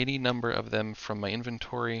donate any number of them from my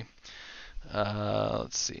inventory.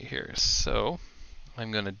 Let's see here. So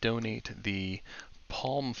I'm going to donate the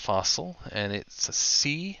palm fossil, and it's a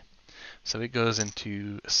C, so it goes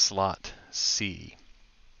into slot C.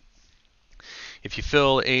 if you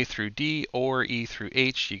fill A through D or E through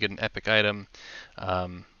H, you get an epic item.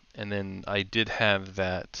 And then I did have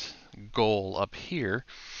that goal up here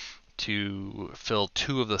to fill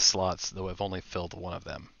 2 of the slots, though I've only filled 1 of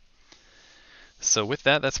them. So with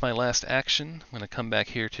that, that's my last action. I'm going to come back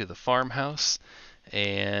here to the farmhouse,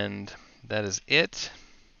 and that is it.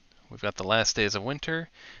 We've got the last days of winter.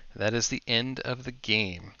 That is the end of the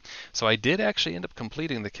game. So I did actually end up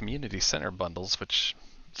completing the community center bundles, which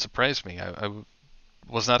surprised me. I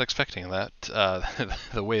was not expecting that,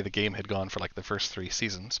 the way the game had gone for like the first 3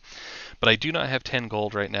 seasons. But I do not have 10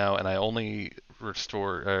 gold right now, and I only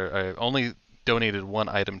I only donated 1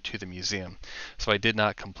 item to the museum, so I did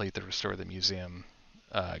not complete the restore the museum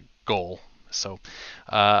goal. So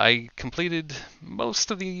I completed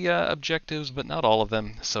most of the objectives, but not all of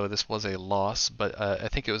them. So this was a loss, but I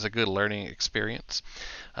think it was a good learning experience.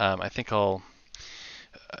 I think when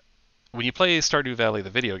you play Stardew Valley, the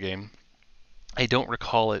video game, I don't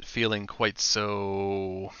recall it feeling quite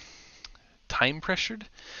so time pressured,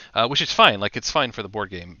 which is fine. Like, it's fine for the board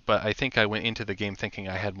game, but I think I went into the game thinking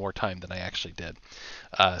I had more time than I actually did.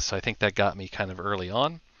 So I think that got me kind of early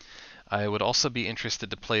on. I would also be interested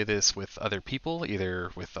to play this with other people,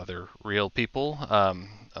 either with other real people.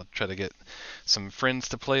 I'll try to get some friends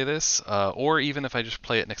to play this, or even if I just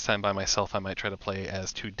play it next time by myself, I might try to play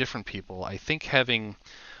as 2 different people. I think having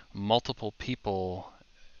multiple people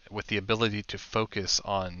with the ability to focus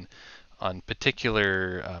on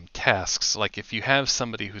particular tasks, like if you have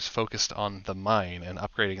somebody who's focused on the mine and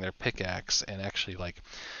upgrading their pickaxe and actually like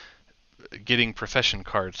getting profession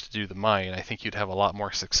cards to do the mine, I think you'd have a lot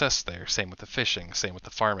more success there. Same with the fishing, same with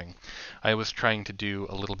the farming. I was trying to do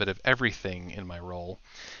a little bit of everything in my role,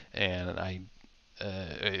 and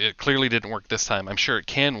it clearly didn't work this time. I'm sure it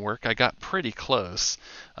can work. I got pretty close,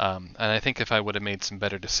 and I think if I would have made some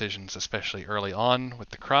better decisions, especially early on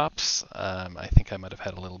with the crops, I think I might have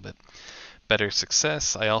had a little bit better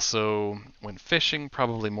success. I also went fishing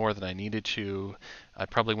probably more than I needed to. I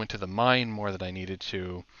probably went to the mine more than I needed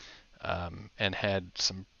to, and had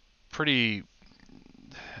some pretty.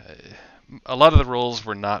 A lot of the rolls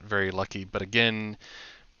were not very lucky, but again,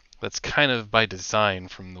 that's kind of by design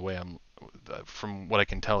from the way from what I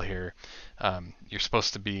can tell here. You're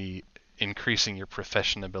supposed to be increasing your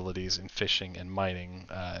profession abilities in fishing and mining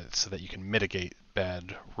so that you can mitigate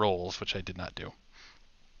bad rolls, which I did not do.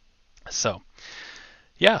 So,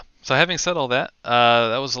 yeah. So having said all that,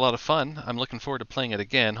 that was a lot of fun. I'm looking forward to playing it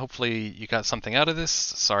again. Hopefully you got something out of this.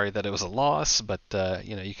 Sorry that it was a loss, but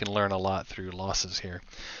you can learn a lot through losses here.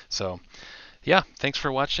 So, yeah, thanks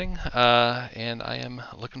for watching, and I am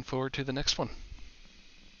looking forward to the next one.